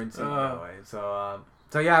 It's currency. Anyway. So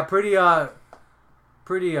yeah, pretty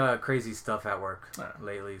crazy stuff at work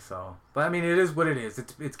lately. So, but I mean, it is what it is.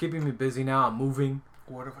 It's keeping me busy now. I'm moving.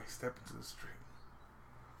 What if I step into the street?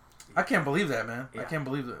 I can't believe that, man. Yeah. I can't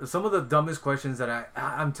believe that. Some of the dumbest questions that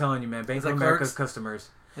I'm telling you, man. Bank of America's customers.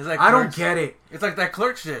 It's like I don't get it. It's like that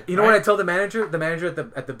clerk shit. You know what I told the manager? The manager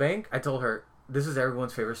at the bank. I told her this is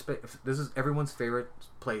everyone's favorite this is everyone's favorite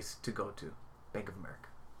place to go to. Bank of America.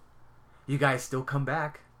 You guys still come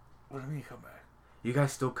back. What do you mean you come back? You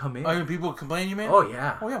guys still come in. Oh, you people complain, you mean? Oh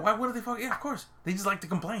yeah. Oh yeah. Why? What do they fuck? Yeah, of course. They just like to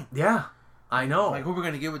complain. Yeah, I know. Like, who we're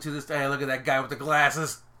gonna give it to this day? Look at that guy with the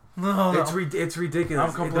glasses. No, it's ridiculous.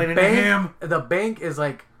 I'm complaining to him. The bank is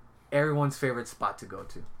like everyone's favorite spot to go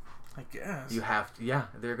to. I guess you have to. Yeah,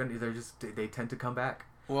 they tend to come back.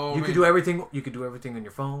 Well, you could do everything. You could do everything on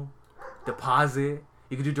your phone. Deposit.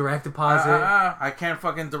 You could do direct deposit. I can't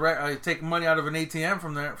fucking I take money out of an ATM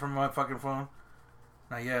from my fucking phone.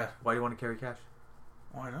 Not yet. Why do you want to carry cash?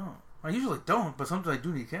 Why not? I usually don't, but sometimes I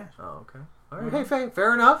do need cash. Oh, okay. All right. Mm-hmm. Hey,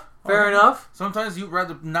 fair enough. Fair enough. Sometimes you'd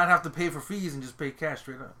rather not have to pay for fees and just pay cash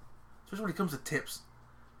straight up. Especially when it comes to tips.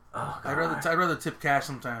 Oh, God. I'd rather tip cash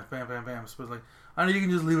sometimes. Bam, bam, bam. But like, I know you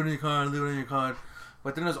can just leave it in your card,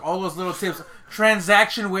 But then there's all those little tips.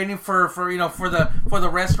 Transaction waiting for the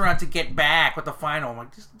restaurant to get back with the final. I'm like,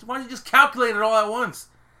 why don't you just calculate it all at once?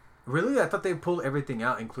 Really? I thought they pulled everything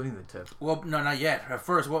out, including the tip. Well, no, not yet.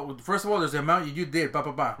 First of all, there's the amount you did,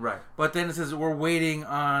 Right. But then it says we're waiting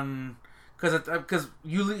on because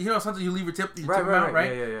sometimes you leave your tip amount,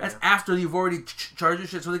 right? Yeah. That's after you've already charged your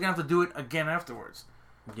shit, so they're gonna have to do it again afterwards.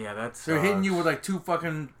 Yeah, that's. They're hitting you with like 2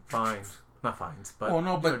 fucking fines, not fines, but. Well,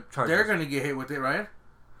 no, but they're gonna get hit with it, right?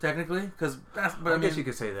 Technically, because that's. But I guess you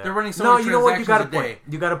could say that. They're running so many transactions you got a day. point.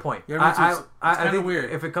 You got a point. I think think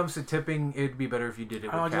weird. If it comes to tipping, it'd be better if you did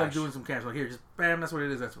it with cash. I like doing some cash. Like here, just bam. That's what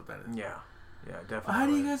it is. That's what that is. Yeah, definitely. How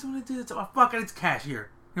do you guys want to do this? Oh, fuck it, it's cash here.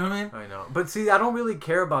 You know what I mean? I know, but see, I don't really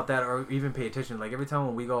care about that or even pay attention. Like every time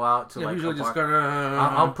when we go out to usually just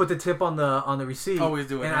I'll put the tip on the receipt. Always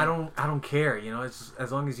do it, and I don't care. You know, it's just,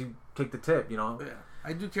 as long as you take the tip. You know. Yeah,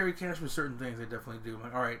 I do carry cash with certain things. I definitely do. I'm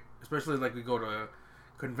like, all right, especially like we go to a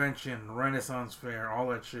convention, Renaissance Fair, all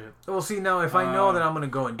that shit. Well, see, now if I know that I'm gonna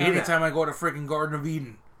go and do anytime I go to freaking Garden of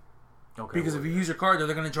Eden. Okay. Because if you use your card,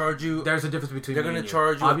 they're gonna charge you. There's a difference between. They're gonna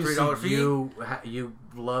charge you a $3 fee. You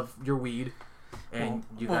love your weed. And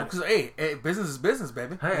because hey, business is business,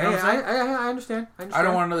 baby. Hey, you know I understand. I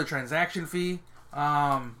don't want another transaction fee.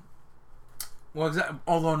 Although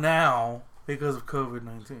now because of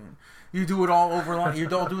COVID-19, you do it all over line.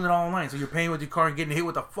 You're all doing it all online, so you're paying with your card and getting hit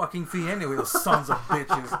with a fucking fee anyway. Those sons of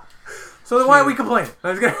bitches. So then why are we complaining?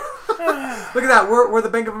 Look at that. We're the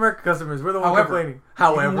Bank of America customers. We're the ones complaining.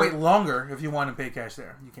 However, you can wait longer if you want to pay cash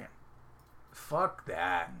there. You can. Fuck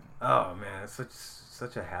that. Oh man, it's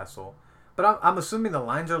such a hassle. But I'm assuming the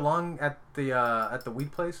lines are long at the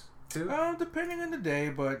weed place too. Depending on the day,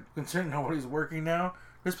 but considering nobody's working now,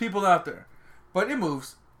 there's people out there. But it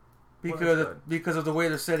moves because of the way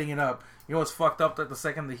they're setting it up. You know what's fucked up? That the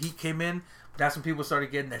second the heat came in, that's when people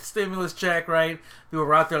started getting that stimulus check, right? People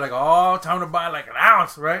were out there like, oh, time to buy like an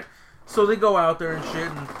ounce, right? So they go out there and shit,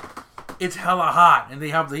 and it's hella hot, and they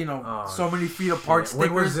have the so many feet apart stickers.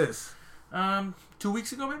 When was this? 2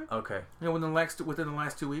 weeks ago, maybe. Okay. Within the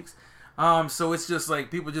last 2 weeks. So it's just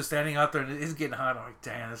like people just standing out there and it's getting hot. I'm like,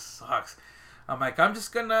 damn, this sucks. I'm like, I'm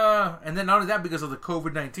just gonna, and then not only that, because of the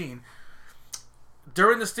COVID-19,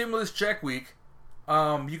 during the stimulus check week,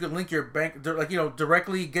 you can link your bank,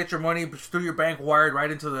 directly get your money through your bank wired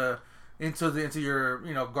right into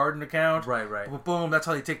your garden account. Right. Boom. That's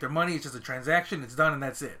how they take their money. It's just a transaction. It's done and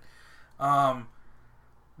that's it.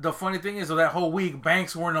 The funny thing is, that whole week,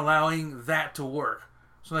 banks weren't allowing that to work.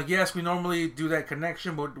 So, like, yes, we normally do that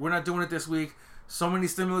connection, but we're not doing it this week. So many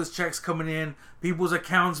stimulus checks coming in, people's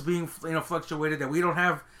accounts being, fluctuated, that we don't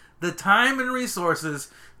have the time and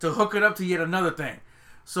resources to hook it up to yet another thing.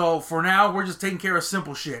 So, for now, we're just taking care of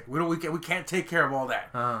simple shit. We can't take care of all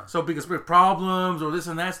that. So, because if problems or this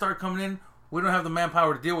and that start coming in, we don't have the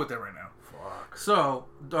manpower to deal with it right now. Fuck. So,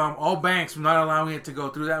 all banks were not allowing it to go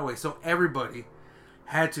through that way. So, everybody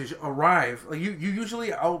had to arrive. Like, you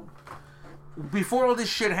usually... Before all this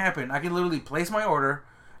shit happened, I can literally place my order,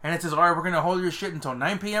 and it says, all right, we're going to hold your shit until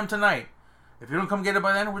 9 p.m. tonight. If you don't come get it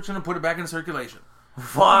by then, we're just going to put it back in circulation.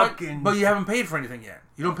 Fucking. But you haven't paid for anything yet.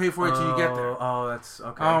 You don't pay for it till you get there. Oh, that's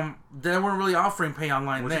okay. They weren't really offering pay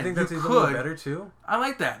online then. You think that's even a little better too? I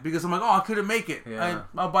like that because I'm like, oh, I couldn't make it. Yeah.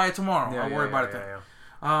 I'll buy it tomorrow. I'll worry about it then.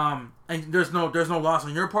 And there's no loss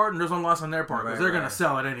on your part and there's no loss on their part because they're gonna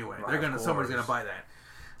sell it anyway. Right, somebody's gonna buy that.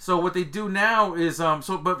 So what they do now is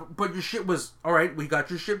but your shit was all right. We got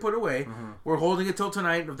your shit put away. Mm-hmm. We're holding it till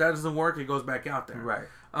tonight. If that doesn't work, it goes back out there. Right.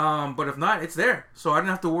 But if not, it's there. So I didn't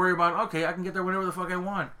have to worry about. Okay, I can get there whenever the fuck I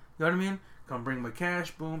want. You know what I mean? Come bring my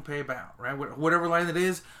cash. Boom, pay out. Right. Whatever line it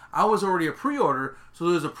is. I was already a pre-order, so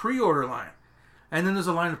there's a pre-order line, and then there's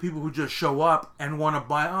a line of people who just show up and want to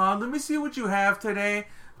buy. Let me see what you have today.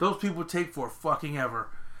 Those people take for fucking ever.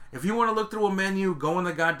 If you want to look through a menu, go on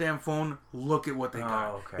the goddamn phone, look at what they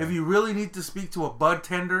got. Okay. If you really need to speak to a bud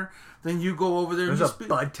tender, then you go over there. There's a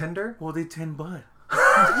bud tender? Well, they tend bud.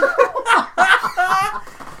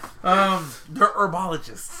 They're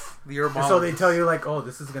herbologists. The herbologists. So they tell you like, oh,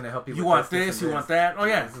 this is going to help you with this. You want this, you want that. Oh,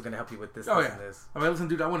 yeah. This is going to help you with this, and this. I mean, listen,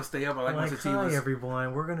 dude, I want to stay up. I like my sativas. Hi,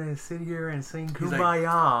 everyone. We're going to sit here and sing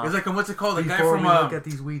Kumbaya. It's like, what's it called? The guy from... look at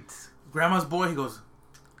these wheats. Grandma's Boy, he goes...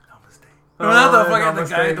 the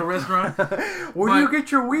guy at the restaurant. Where do you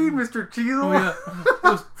get your weed, Mr. Cheezel? Oh, yeah. It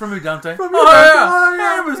was from Udante. Hey,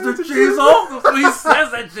 Mr. Cheezel. So he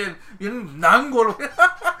says that shit.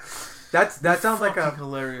 That sounds like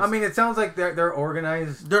hilarious. I mean, it sounds like they're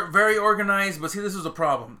organized. They're very organized, but see, this is a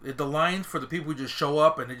problem. The line for the people who just show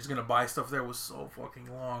up and they're just gonna buy stuff there was so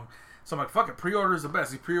fucking long. So I'm like, fuck it, pre-order is the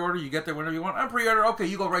best. You pre-order, you get there whenever you want. I'm pre-order, okay,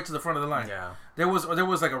 you go right to the front of the line. Yeah. There was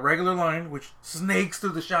like a regular line which snakes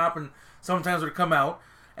through the shop and sometimes would come out,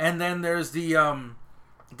 and then there's the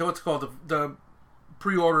what's it called, the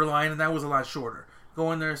pre-order line, and that was a lot shorter.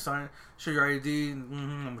 Go in there, sign, show your ID,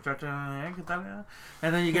 and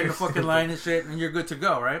then you get the fucking line and shit, and you're good to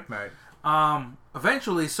go, right? Right.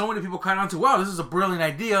 Eventually, so many people caught on to, wow, this is a brilliant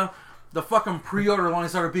idea. The fucking pre-order line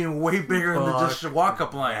started being way bigger than just a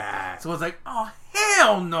walk-up line. Yeah. So it's like, oh,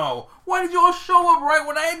 hell no. Why did you all show up right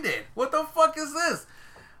when I did? What the fuck is this?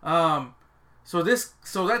 So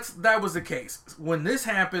that was the case. When this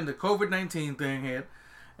happened, the COVID-19 thing hit,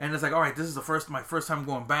 and it's like, all right, this is my first time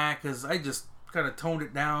going back, because I just kind of toned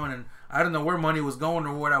it down, and I didn't know where money was going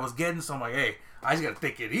or what I was getting, so I'm like, hey, I just got to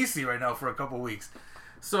take it easy right now for a couple weeks.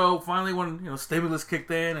 So finally, when stimulus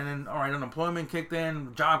kicked in, and then unemployment kicked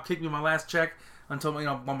in, job kicked me my last check until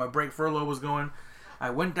when my break furlough was going.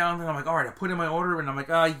 I went down there. I'm like, all right, I put in my order, and I'm like,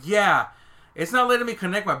 yeah, it's not letting me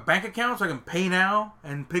connect my bank account so I can pay now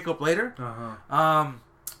and pick up later. I'm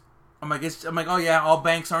like, oh yeah, all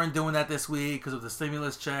banks aren't doing that this week because of the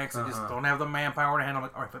stimulus checks. I just don't have the manpower to handle. I'm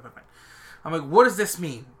like, all right, fine. I'm like, what does this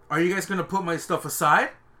mean? Are you guys gonna put my stuff aside,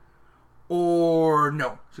 or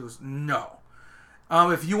no? She goes, no.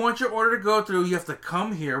 If you want your order to go through, you have to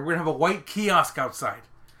come here. We're going to have a white kiosk outside.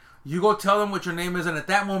 You go tell them what your name is, and at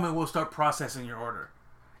that moment, we'll start processing your order.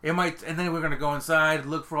 And then we're going to go inside,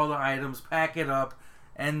 look for all the items, pack it up,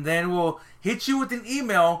 and then we'll hit you with an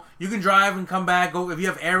email. You can drive and come back, go if you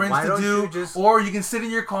have errands to do, or you can sit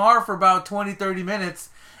in your car for about 20, 30 minutes,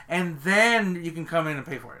 and then you can come in and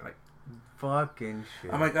pay for it. Like, fucking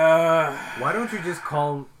shit. I'm like, why don't you just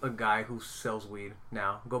call a guy who sells weed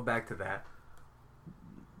now? Go back to that.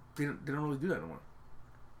 They don't really do that anymore.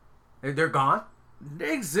 They're gone?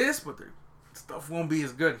 They exist, but their stuff won't be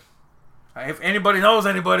as good. If anybody knows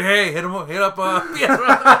anybody, hey, hit up.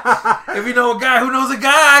 If you know a guy who knows a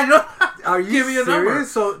guy, are you give me a number.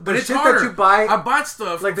 So, but it's shit harder. That you buy, I bought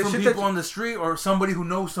stuff like from people on the street or somebody who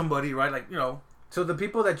knows somebody, right? Like, So the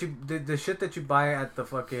people that the shit that you buy at the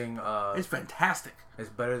fucking it's fantastic. It's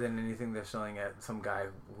better than anything they're selling at some guy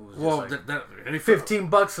who's just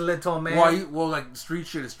 $15 a little man. Like street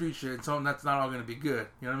shit is street shit, so that's not all going to be good.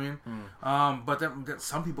 You know what I mean? But then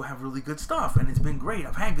some people have really good stuff, and it's been great.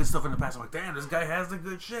 I've had good stuff in the past. I'm like, damn, this guy has the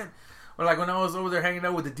good shit. Or like when I was over there hanging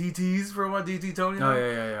out with the DTs for a while, DT Tony.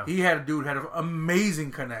 Yeah. He had an amazing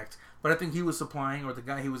connect, but I think he was supplying, or the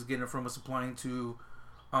guy he was getting it from was supplying to,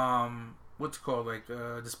 what's it called,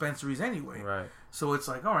 dispensaries anyway. Right. So it's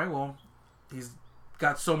like, all right, well, he's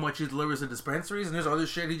got so much he delivers to dispensaries, and there's other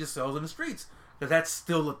shit he just sells in the streets. Because that's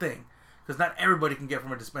still a thing. Because not everybody can get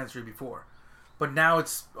from a dispensary before, but now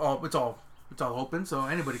it's all open, so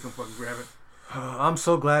anybody can fucking grab it. I'm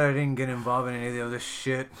so glad I didn't get involved in any of the other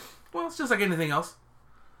shit. Well, it's just like anything else.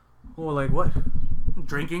 Well, like what?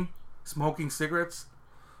 Drinking, smoking cigarettes.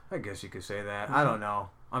 I guess you could say that. Mm-hmm. I don't know.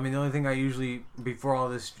 I mean, the only thing I usually, before all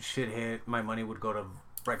this shit hit, my money would go to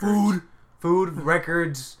records. Food,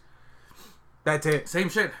 records. That's it. Same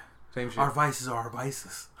shit. Our vices are our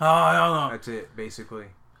vices. Oh, I don't know. That's it, basically.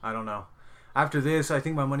 I don't know. After this, I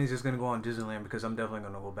think my money's just gonna go on Disneyland because I'm definitely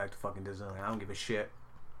gonna go back to fucking Disneyland. I don't give a shit.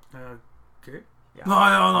 Okay. Yeah, no.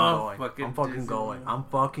 I'm fucking going. I'm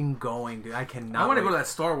fucking going, dude. I cannot. I want to go to that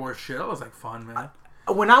Star Wars shit. That was like fun, man.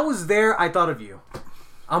 When I was there, I thought of you.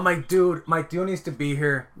 I'm like, dude, Mike Dio needs to be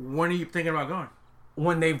here. When are you thinking about going?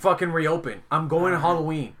 When they fucking reopen. I'm going on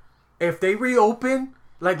Halloween. If they reopen,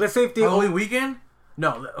 like, let's say if they Halloween weekend?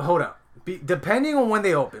 No, hold up. Depending on when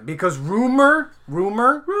they open, because rumor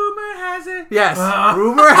has it. Yes,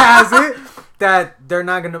 rumor has it that they're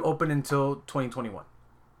not going to open until 2021.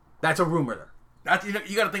 That's a rumor there. That's,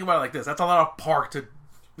 you got to think about it like this. That's a lot of park to,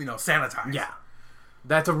 sanitize. Yeah,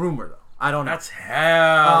 that's a rumor though. I don't know. That's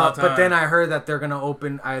hell. But then I heard that they're going to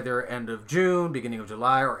open either end of June, beginning of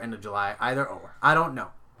July, or end of July. Either or. I don't know.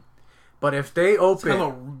 But if they open... It's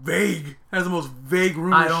hella vague. That's the most vague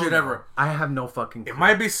rumor shit ever. I have no fucking clue. It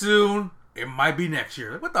might be soon. It might be next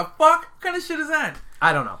year. Like, what the fuck? What kind of shit is that?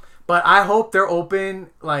 I don't know. But I hope they're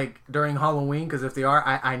open, like, during Halloween. Because if they are,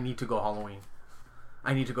 I need to go Halloween.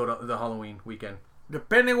 I need to go to the Halloween weekend.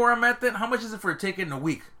 Depending where I'm at then, how much is it for a ticket in a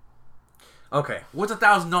week? Okay. What's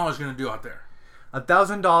 $1,000 going to do out there?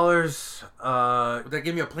 $1,000. Would that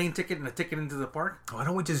give me a plane ticket and a ticket into the park? Why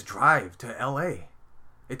don't we just drive to L.A.?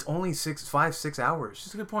 It's only 6 hours.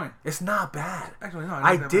 That's a good point. It's not bad. Actually, no.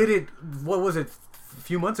 I did it, what was it, a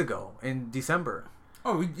few months ago in December.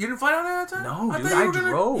 Oh, you didn't fly down there that time? No, dude, I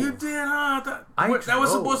drove. You did, huh? That drove.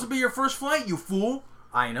 Was supposed to be your first flight, you fool.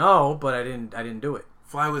 I know, but I didn't do it.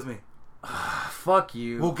 Fly with me. Fuck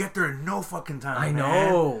you. We'll get there in no fucking time. I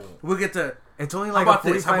know. Man. We'll get to. It's only like a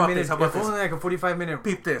 45 minute. It's only like a 45-minute.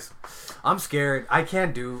 Peep this. I'm scared. I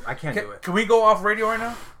can't do it. Can we go off radio right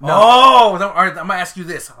now? No. All right, I'm gonna ask you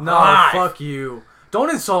this. No, live. Fuck you.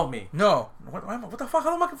 Don't insult me. No. What the fuck?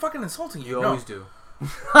 How am I fucking insulting you? You always do.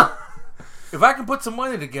 If I can put some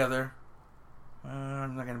money together,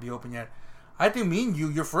 I'm not gonna be open yet. I think me and you,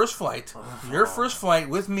 your first flight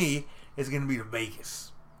with me is gonna be to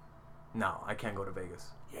Vegas. No, I can't go to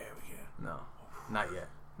Vegas. Yeah, we can. No, not yet.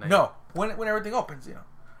 When everything opens,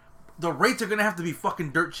 the rates are gonna have to be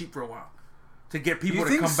fucking dirt cheap for a while to get people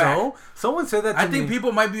to come back. Someone said that to me. I think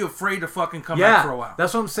people might be afraid to fucking come back for a while.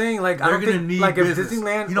 That's what I'm saying. Like, they're I don't gonna think need like business. If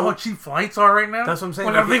Disneyland. You know how cheap flights are right now. That's what I'm saying.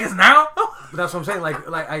 When everything is now. That's what I'm saying.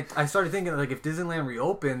 Like I started thinking like if Disneyland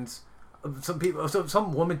reopens.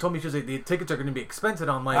 Some woman told me she was like the tickets are going to be expensive.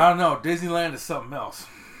 I'm like, I don't know. Disneyland is something else.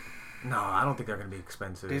 No, I don't think they're going to be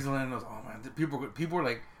expensive. Disneyland knows. Oh man, people are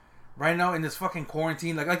like right now in this fucking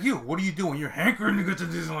quarantine. Like you. What are you doing? You're hankering to get to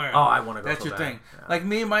Disneyland. Oh, I want to go. That's so your bad. thing. Yeah. Like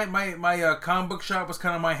me, my comic book shop was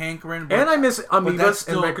kind of my hankering. But, and I miss Amoebas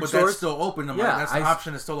and record stores. That's still open. That's the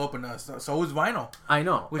option is still open to us. So is vinyl. I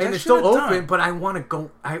know, and it's still open. But I want to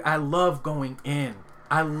go. I love going in.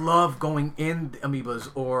 I love going in Amoebas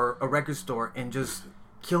or a record store and just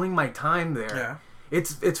killing my time there. Yeah.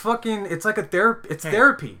 It's fucking. It's like a therapy. It's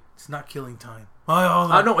therapy. It's not killing time.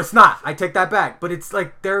 No, it's not. I take that back. But it's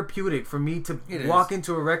like therapeutic for me to walk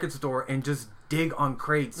into a record store and just dig on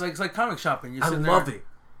crates. It's like comic shopping. I love it.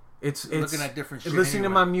 It's looking at different shit. Listening to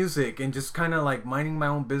my music and just kind of like minding my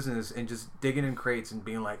own business and just digging in crates and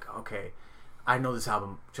being like, okay, I know this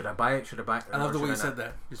album. Should I buy it? Should I buy it? I love the way you said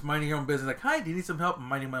that. Just minding your own business. Like, hi, do you need some help? I'm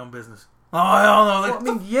minding my own business. Oh, hell no. Like,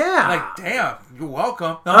 well, I mean, yeah. Like, damn, you're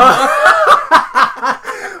welcome.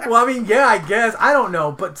 Well, I mean, yeah, I guess. I don't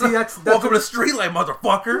know. But see, that's welcome to the streetlight,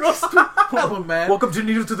 motherfucker. Man. Welcome to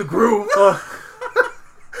Needle to the Groove.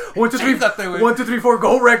 1, 2, 3, 1, 2, 3, 4,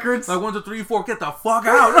 Go Records. Like 1, 2, 3, 4, get the fuck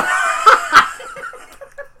out.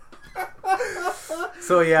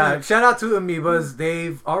 So yeah, shout out to Amoebas.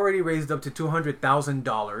 They've already raised up to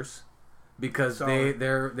 $200,000 because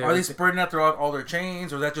they're are they spreading that throughout all their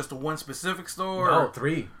chains, or is that just the one specific store? No,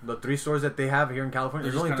 3. The 3 stores that they have here in California.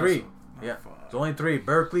 There's only 3. Yeah, there's only 3: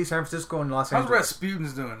 Berkeley, San Francisco, and Los Angeles. How's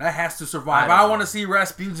Rasputin's doing? That has to survive. I want to see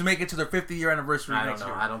Rasputin's make it to their 50th anniversary next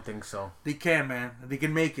year. I don't think so. They can, man. They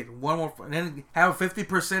can make it. One more, and then have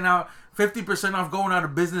 50% out, 50% off going out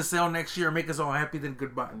of business sale next year. Make us all happy. Then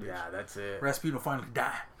goodbye. Yeah, that's it. Rasputin will finally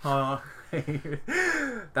die.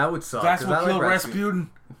 That would suck. That's what killed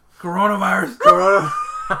Rasputin. Coronavirus.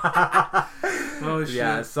 Oh shit.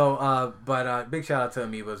 Yeah. So, but big shout out to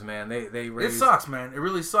Amoebas, man. They raised... It sucks, man. It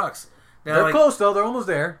really sucks. They're like, close though. They're almost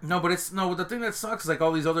there. No, but the thing that sucks is like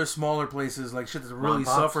all these other smaller places, like shit that's really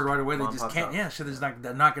suffered right away. They just can't. Yeah, shit is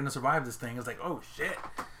they're not going to survive this thing. It's like, oh shit.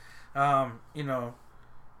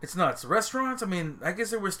 It's nuts. Restaurants, I mean, I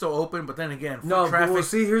guess they were still open, but then again, traffic. Well,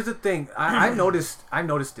 see, here's the thing. I noticed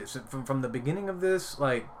this from the beginning of this.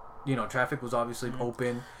 Like, traffic was obviously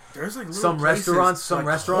open. There's like some restaurants were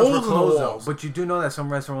closed though. But you do know that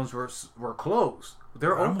some restaurants were closed.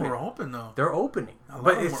 They're open. Some were open though. They're opening,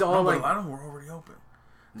 but it's all like a lot of them were already open.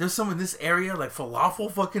 There's some in this area like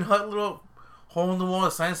falafel fucking hut, little hole in the wall.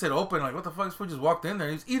 The sign said open. Like what the fuck? This fool just walked in there.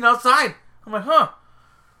 He was eating outside. I'm like, huh.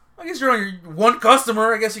 I guess you're on your one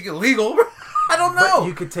customer. I guess you get legal. I don't know. But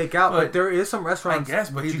you could take out, but there is some restaurants. I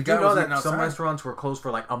guess, but you do know that some restaurants were closed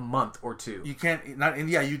for like a month or two. You can't not.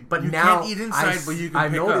 Yeah, you. But you now can't eat inside, but you can. I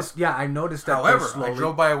noticed that. However, I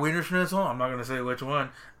drove by a Wiener Schnitzel. I'm not gonna say which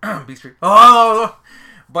one. B Street. Oh,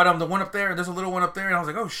 but the one up there. There's a little one up there, and I was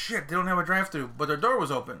like, oh shit, they don't have a drive-through, but their door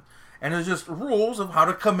was open, and there's just rules of how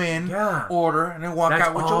to come in, order, and then walk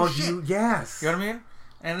out with your shit. Yes. You know what I mean?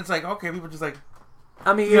 And it's like, okay, people just like.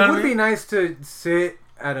 I mean, it would be nice to sit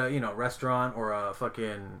at a restaurant or a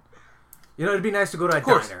fucking, it'd be nice to go to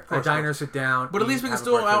a diner, sit down. But at least we can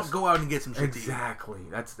still go out and get some shit. Exactly.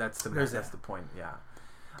 That's the point. Yeah.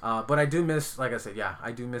 But I do miss, like I said,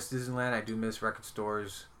 I do miss Disneyland. I do miss record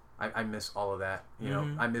stores. I miss all of that.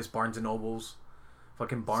 I miss Barnes and Nobles.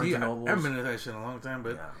 Fucking Barnes and Nobles. I haven't been to that shit in a long time,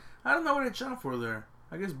 but I don't know what they shop for there.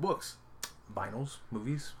 I guess books. Vinyls,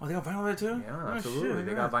 movies. Oh, they got vinyl there too? Yeah, absolutely. Shit,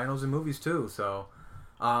 they got vinyls and movies too. So.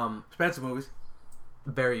 Expensive movies.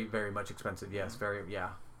 Very, very much expensive. Yes,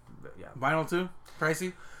 Vinyl too?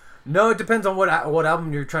 Pricey? No, it depends on what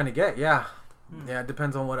album you're trying to get. Yeah, it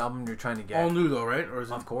depends on what album you're trying to get. All new though, right? Or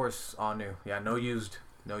is it... Of course, all new. Yeah, no used.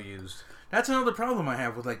 That's another problem I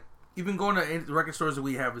have with like even going to the record stores that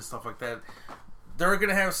we have and stuff like that. They're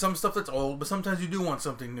gonna have some stuff that's old, but sometimes you do want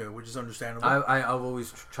something new, which is understandable. I've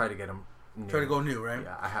always try to get them. New. Try to go new, right?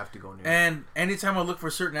 Yeah, I have to go new. And anytime I look for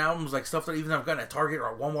certain albums, like stuff that even I've gotten at Target or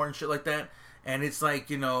at Walmart and shit like that, and it's like,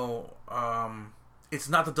 it's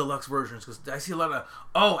not the deluxe versions, because I see a lot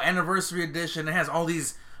of, anniversary edition, it has all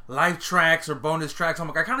these live tracks or bonus tracks. I'm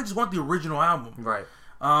like, I kind of just want the original album. Right.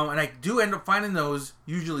 And I do end up finding those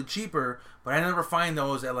usually cheaper, but I never find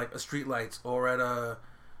those at like a Streetlights or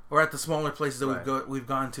at the smaller places that we've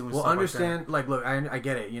gone to. And well, stuff understand, like look, I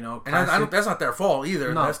get it, and that's not their fault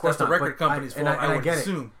either. No, that's the record company's fault. I would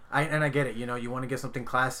assume. I get it. You want to get something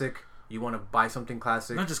classic. You want to buy something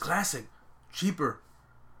classic. Not just classic, cheaper,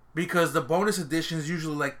 because the bonus edition is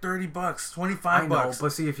usually like $30, $25. I know,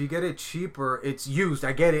 but see, if you get it cheaper, it's used.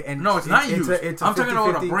 I get it, and no, it's not used. I'm talking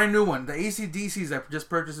about a 50-50. brand new one. The AC/DCs I just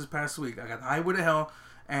purchased this past week. I got Highway to Hell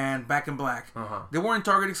and Back in Black. They weren't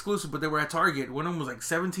Target exclusive, but they were at Target. One of them was like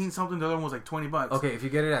 17 something. The other one was like $20. Okay, if you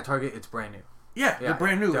get it at Target, it's brand new. Yeah, they're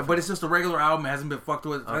brand new, definitely. But it's just a regular album. It hasn't been fucked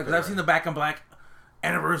with. Because I've seen the Back in Black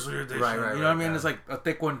anniversary edition. Right, you know what I mean? It's like a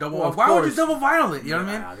thick one, double. Well, why would you double vinyl it? You know what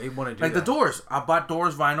I mean? Yeah, they want to do like that. The Doors. I bought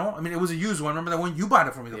Doors vinyl. I mean, it was a used one. Remember that one? You bought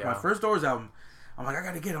it for me. My first Doors album. I'm like, I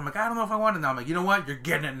gotta get it. I'm like, I don't know if I want it now. I'm like, you know what? You're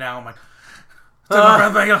getting it now. I'm like,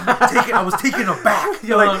 I was taking it back.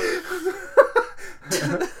 You're like.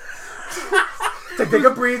 Take a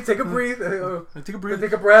breathe. Take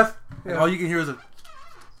a breath. Yeah. All you can hear is a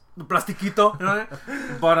plastiquito. You know?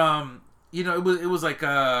 But it was like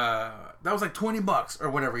that was like $20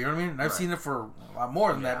 or whatever. You know what I mean? And I've seen it for a lot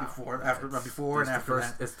more than that before. After that,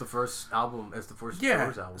 it's the first album. It's the first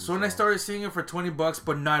Doors album. So when I started seeing it for $20,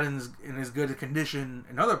 but not in as good a condition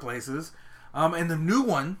in other places. And the new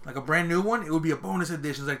one, like a brand new one, it would be a bonus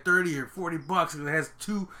edition, it's like $30 or $40 because it has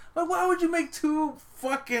two. Like, why would you make two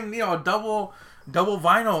fucking double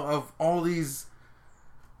vinyl of all these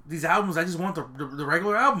albums? I just want the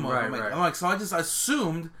regular album. I'm like, so I just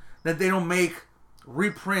assumed that they don't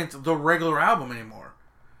reprint the regular album anymore.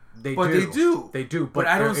 They do, but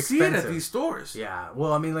I don't expensive. see it at these stores. Yeah,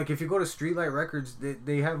 well, I mean, like if you go to Streetlight Records,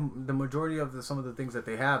 they have the majority of some of the things that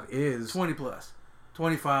they have is 20+.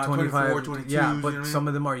 25, 24, 22. Yeah, but some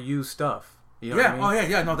of them are used stuff. You know what I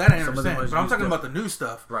mean? No, that I understand. But I'm talking about the new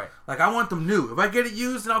stuff. Right. Like, I want them new. If I get it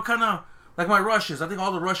used, then I'll kind of... Like my Rushes. I think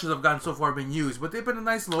all the Rushes I've gotten so far have been used. But they've been a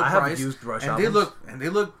nice low price. I have used Rush albums. They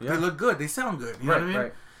look good. They sound good. You know what I mean?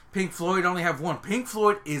 Right. Pink Floyd only have one. Pink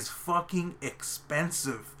Floyd is fucking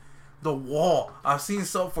expensive. The Wall. I've seen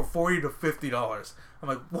sold for $40 to $50. I'm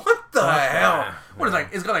like, what the hell? What is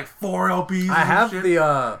it's got like 4 LPs. I have shit. You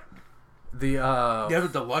have the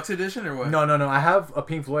deluxe edition or what? No. I have a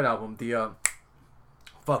Pink Floyd album.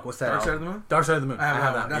 What's that? Dark Side of the Moon? Dark Side of the Moon. I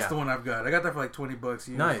have that. That's the one I've got. I got that for like $20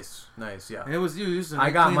 used. Nice, yeah. And it was used. I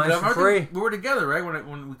got mine for free. We were together, right?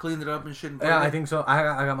 When we cleaned it up and shit. Yeah, I think so.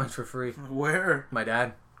 I got mine for free. Where? My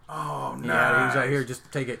dad. Oh, nice. Yeah, he was right here. Just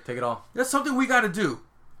take it all. That's something we got to do.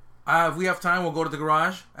 If we have time, we'll go to the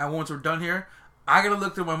garage. And once we're done here, I gotta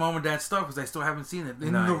look through my mom and dad's stuff because I still haven't seen it.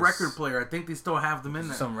 In the record player, I think they still have them in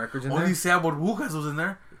there. Some records in there. All these Sabor Bucas was in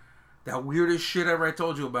there. That weirdest shit ever I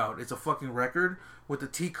told you about. It's a fucking record with the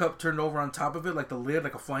teacup turned over on top of it, like the lid,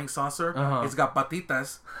 like a flying saucer. Uh-huh. It's got patitas.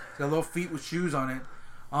 It's got little feet with shoes on it.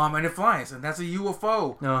 And it flies. And that's a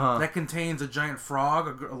UFO that contains a giant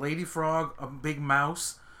frog, a lady frog, a big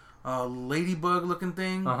mouse, a ladybug looking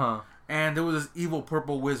thing. And there was this evil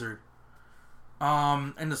purple wizard.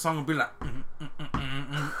 And the song would be like,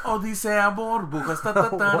 Odisea burbujas, ta ta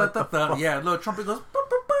ta ta ta. Yeah, little trumpet goes.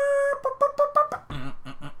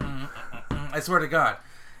 I swear to God,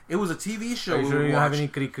 it was a TV show. Are you sure you have any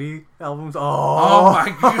Cri albums? Oh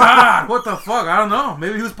my God, what the fuck? I don't know.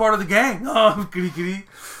 Maybe he was part of the gang. Oh, Cri.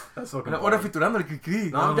 That's fucking. Ahora fiturando el Cri.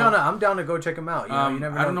 No, I'm down to go check them out. You know, you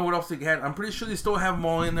never know. I don't know what else they had. I'm pretty sure they still have them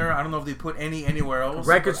all in there. I don't know if they put anywhere else.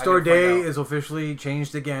 Record Store Day is officially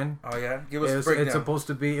changed again. Oh yeah, give us a breakdown.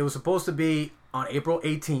 It was supposed to be on April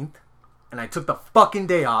 18th, and I took the fucking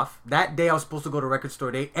day off. That day I was supposed to go to Record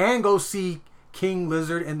Store Day and go see King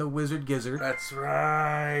Lizard and the Wizard Gizzard. That's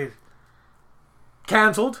right.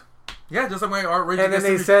 Canceled. Yeah, just like my art rage. And then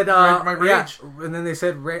they said, my rage. Yeah, and then they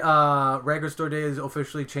said, Record Store Day is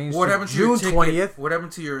officially changed to June 20th. What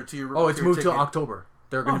happened to your? Oh, it's moved to October.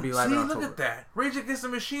 They're going to be live in October. Look at that. Rage Against the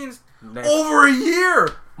Machine's over a year.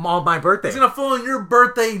 On my birthday. It's going to fall on your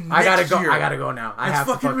birthday next year. I gotta go now. It's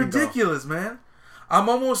fucking ridiculous, man. I'm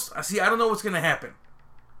almost. See, I don't know what's going to happen.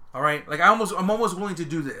 All right, like I'm almost willing to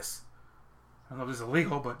do this. I don't know if this is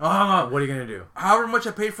illegal, but what are you gonna do? However much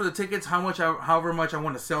I paid for the tickets, however much I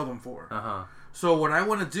want to sell them for. So what I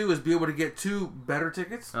want to do is be able to get 2 better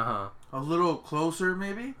tickets, a little closer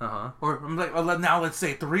maybe, or I'm like now let's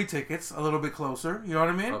say 3 tickets, a little bit closer. You know what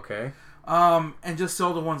I mean? Okay. And just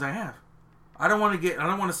sell the ones I have. I don't want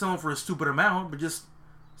to sell them for a stupid amount, but just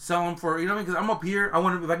sell them for, you know what I mean? Because I'm up here.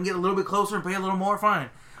 If I can get a little bit closer and pay a little more, fine.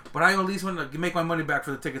 But I at least want to make my money back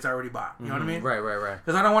for the tickets I already bought. You know what I mean? Right.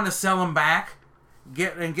 Because I don't want to sell them back.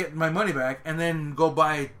 Get my money back and then go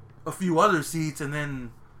buy a few other seats and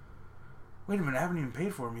then wait a minute, I haven't even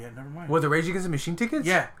paid for them yet. Never mind. What, the Rage Against the Machine tickets?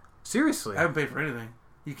 Yeah. Seriously? I haven't paid for anything.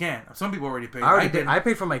 You can't. Some people already paid. I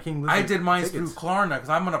paid for my King Lizard. I did mine through Klarna because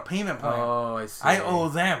I'm on a payment plan. Oh, I see. I owe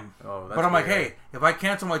them. Oh, that's but I'm like, weird. hey, if I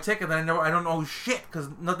cancel my ticket, then I don't owe shit because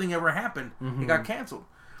nothing ever happened. It got canceled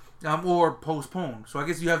or postponed. So I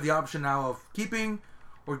guess you have the option now of keeping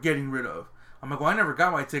or getting rid of. I'm like, well, I never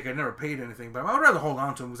got my ticket. I never paid anything. But I would rather hold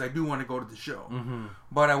on to them because I do want to go to the show.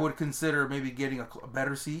 But I would consider maybe getting a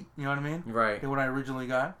better seat. You know what I mean? Right. Than what I originally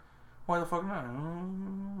got. Why the fuck not?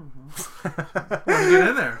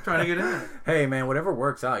 Trying to get in there. Hey, man, whatever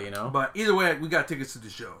works out, you know? But either way, we got tickets to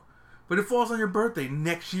the show. But it falls on your birthday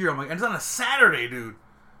next year. I'm like, and it's on a Saturday, dude.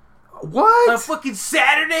 What? A fucking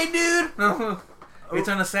Saturday, dude? It's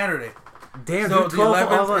on a Saturday. Damn, so dude, 12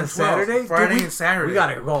 11th on Saturday? Friday and Saturday. We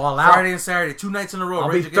gotta go all out. Friday and Saturday, 2 nights in a row. I'll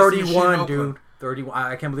be 31, dude. 31.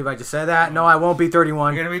 I can't believe I just said that. No, I won't be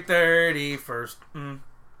 31. You're gonna be 30 first.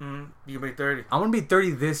 You'll be 30. I'm gonna be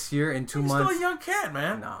 30 this year in 2 months. You're still a young cat,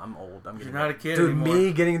 man. No, I'm old. You're not a kid dude, anymore.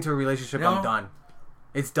 me getting into a relationship, I'm done.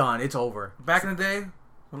 It's done. It's over. Back in the day,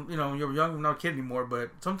 you know, you were young, I'm not a kid anymore,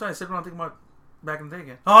 but sometimes I sit around and think about back in the day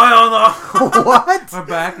again. Oh, I don't know. What? Or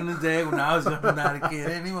back in the day when I was young, not a kid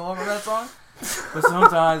anymore. Remember that song? But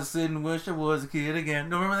sometimes I sit and wish I was a kid again.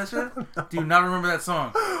 Don't remember that shit? Do you not remember that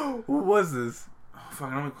song? Who was this? Oh,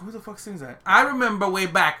 fuck, I'm like, who the fuck sings that? I remember way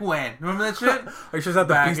back when. Remember that shit? Are you sure it's not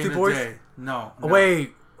the back Beastie in the Boys? Day. No.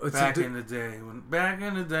 Wait. Back in the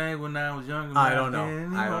day when I was young. I don't know.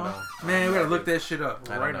 Man, we gotta look that shit up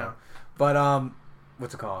right now. But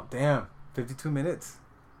what's it called? Damn, 52 minutes.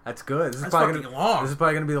 That's good. That's fucking long. This is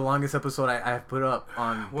probably gonna be the longest episode I have put up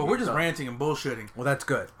on. Well, we're just ranting and bullshitting. Well, that's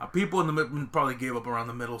good. People in the middle probably gave up around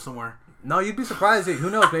the middle somewhere. No, you'd be surprised. Who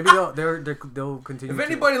knows? Maybe they'll continue. If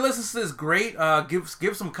anybody listens to this, great.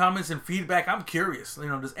 Give some comments and feedback. I'm curious. You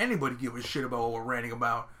know, does anybody give a shit about what we're ranting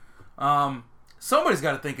about? Somebody's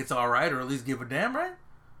got to think it's all right, or at least give a damn, right?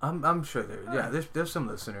 I'm sure there's some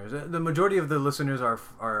listeners. The majority of the listeners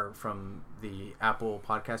are from the Apple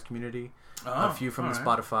podcast community. A few from the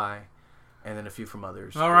Spotify, and then a few from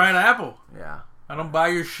others. All right, Apple. Yeah. I don't buy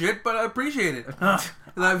your shit, but I appreciate it.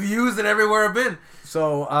 I've used it everywhere I've been.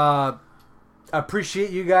 So, I appreciate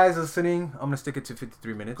you guys listening. I'm going to stick it to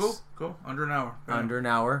 53 minutes. Cool. Under an hour. Under an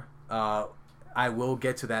hour. I will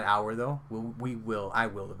get to that hour, though. I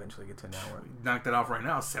will eventually get to an hour. Knock that off right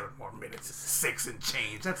now. 7 more minutes. 6 and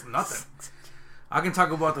change. That's nothing. I can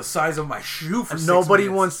talk about the size of my shoe for 6 minutes. Nobody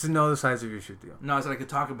wants to know the size of your shoe, Theo. No, I said I could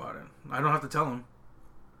talk about it. I don't have to tell them.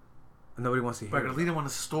 Nobody wants to hear it. But I can lead them on a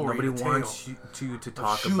story. Nobody wants you to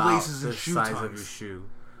talk about the size of your shoe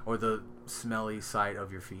or the smelly side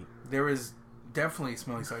of your feet. There is definitely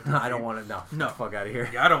smelly side. I don't want to. No, fuck out of here.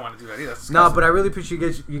 Yeah, I don't want to do that either. No, but I really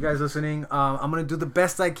appreciate you guys listening. I'm gonna do the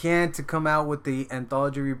best I can to come out with the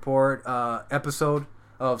anthology report episode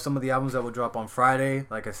of some of the albums that will drop on Friday.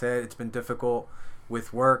 Like I said, it's been difficult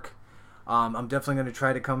with work. I'm definitely gonna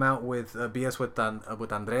try to come out with BS with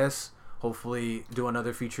Andres. Hopefully, do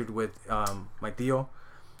another featured with my tío.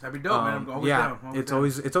 That'd be dope, man. I'm always down. It's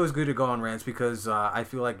always good to go on rants because I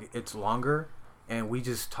feel like it's longer and we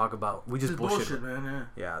just talk about bullshit, man.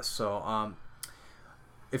 Yeah. So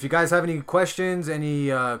if you guys have any questions, any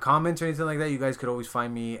comments or anything like that, you guys could always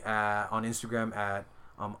find me on Instagram at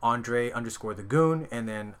Andre_the Goon, and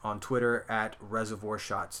then on Twitter at Reservoir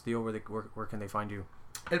Shots. Theo, where can they find you?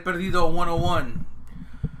 El Perdido 101.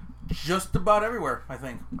 Just about everywhere, I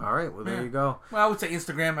think. All right, well, there you go. Well, I would say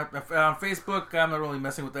Instagram. On Facebook, I'm not really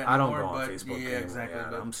messing with that anymore. I don't go on Facebook Yeah, anymore. exactly.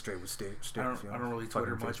 Yeah, I'm straight with Steve. I don't really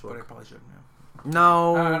Twitter much, but I probably should. Yeah.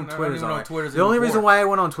 No, Twitter's alright. Twitter's the only reason why I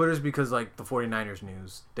went on Twitter is because like the 49ers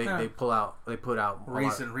news. They put out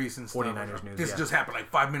recent 49ers stuff. news. This just happened like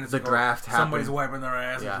 5 minutes ago. The draft happened. Somebody's wiping their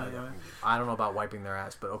ass. Yeah, I don't know about wiping their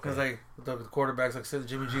ass, but okay. Because like the quarterbacks, like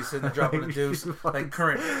Jimmy G sitting there dropping a deuce, like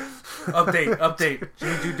current update.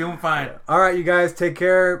 Jimmy G doing fine. Yeah. All right, you guys, take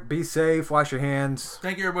care. Be safe. Wash your hands.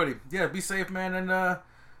 Thank you, everybody. Yeah, be safe, man. And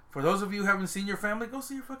for those of you who haven't seen your family, go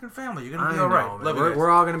see your fucking family. You're gonna be all right. We're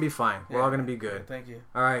all gonna be fine. We're all gonna be good. Thank you.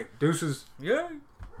 All right, deuces. Yeah.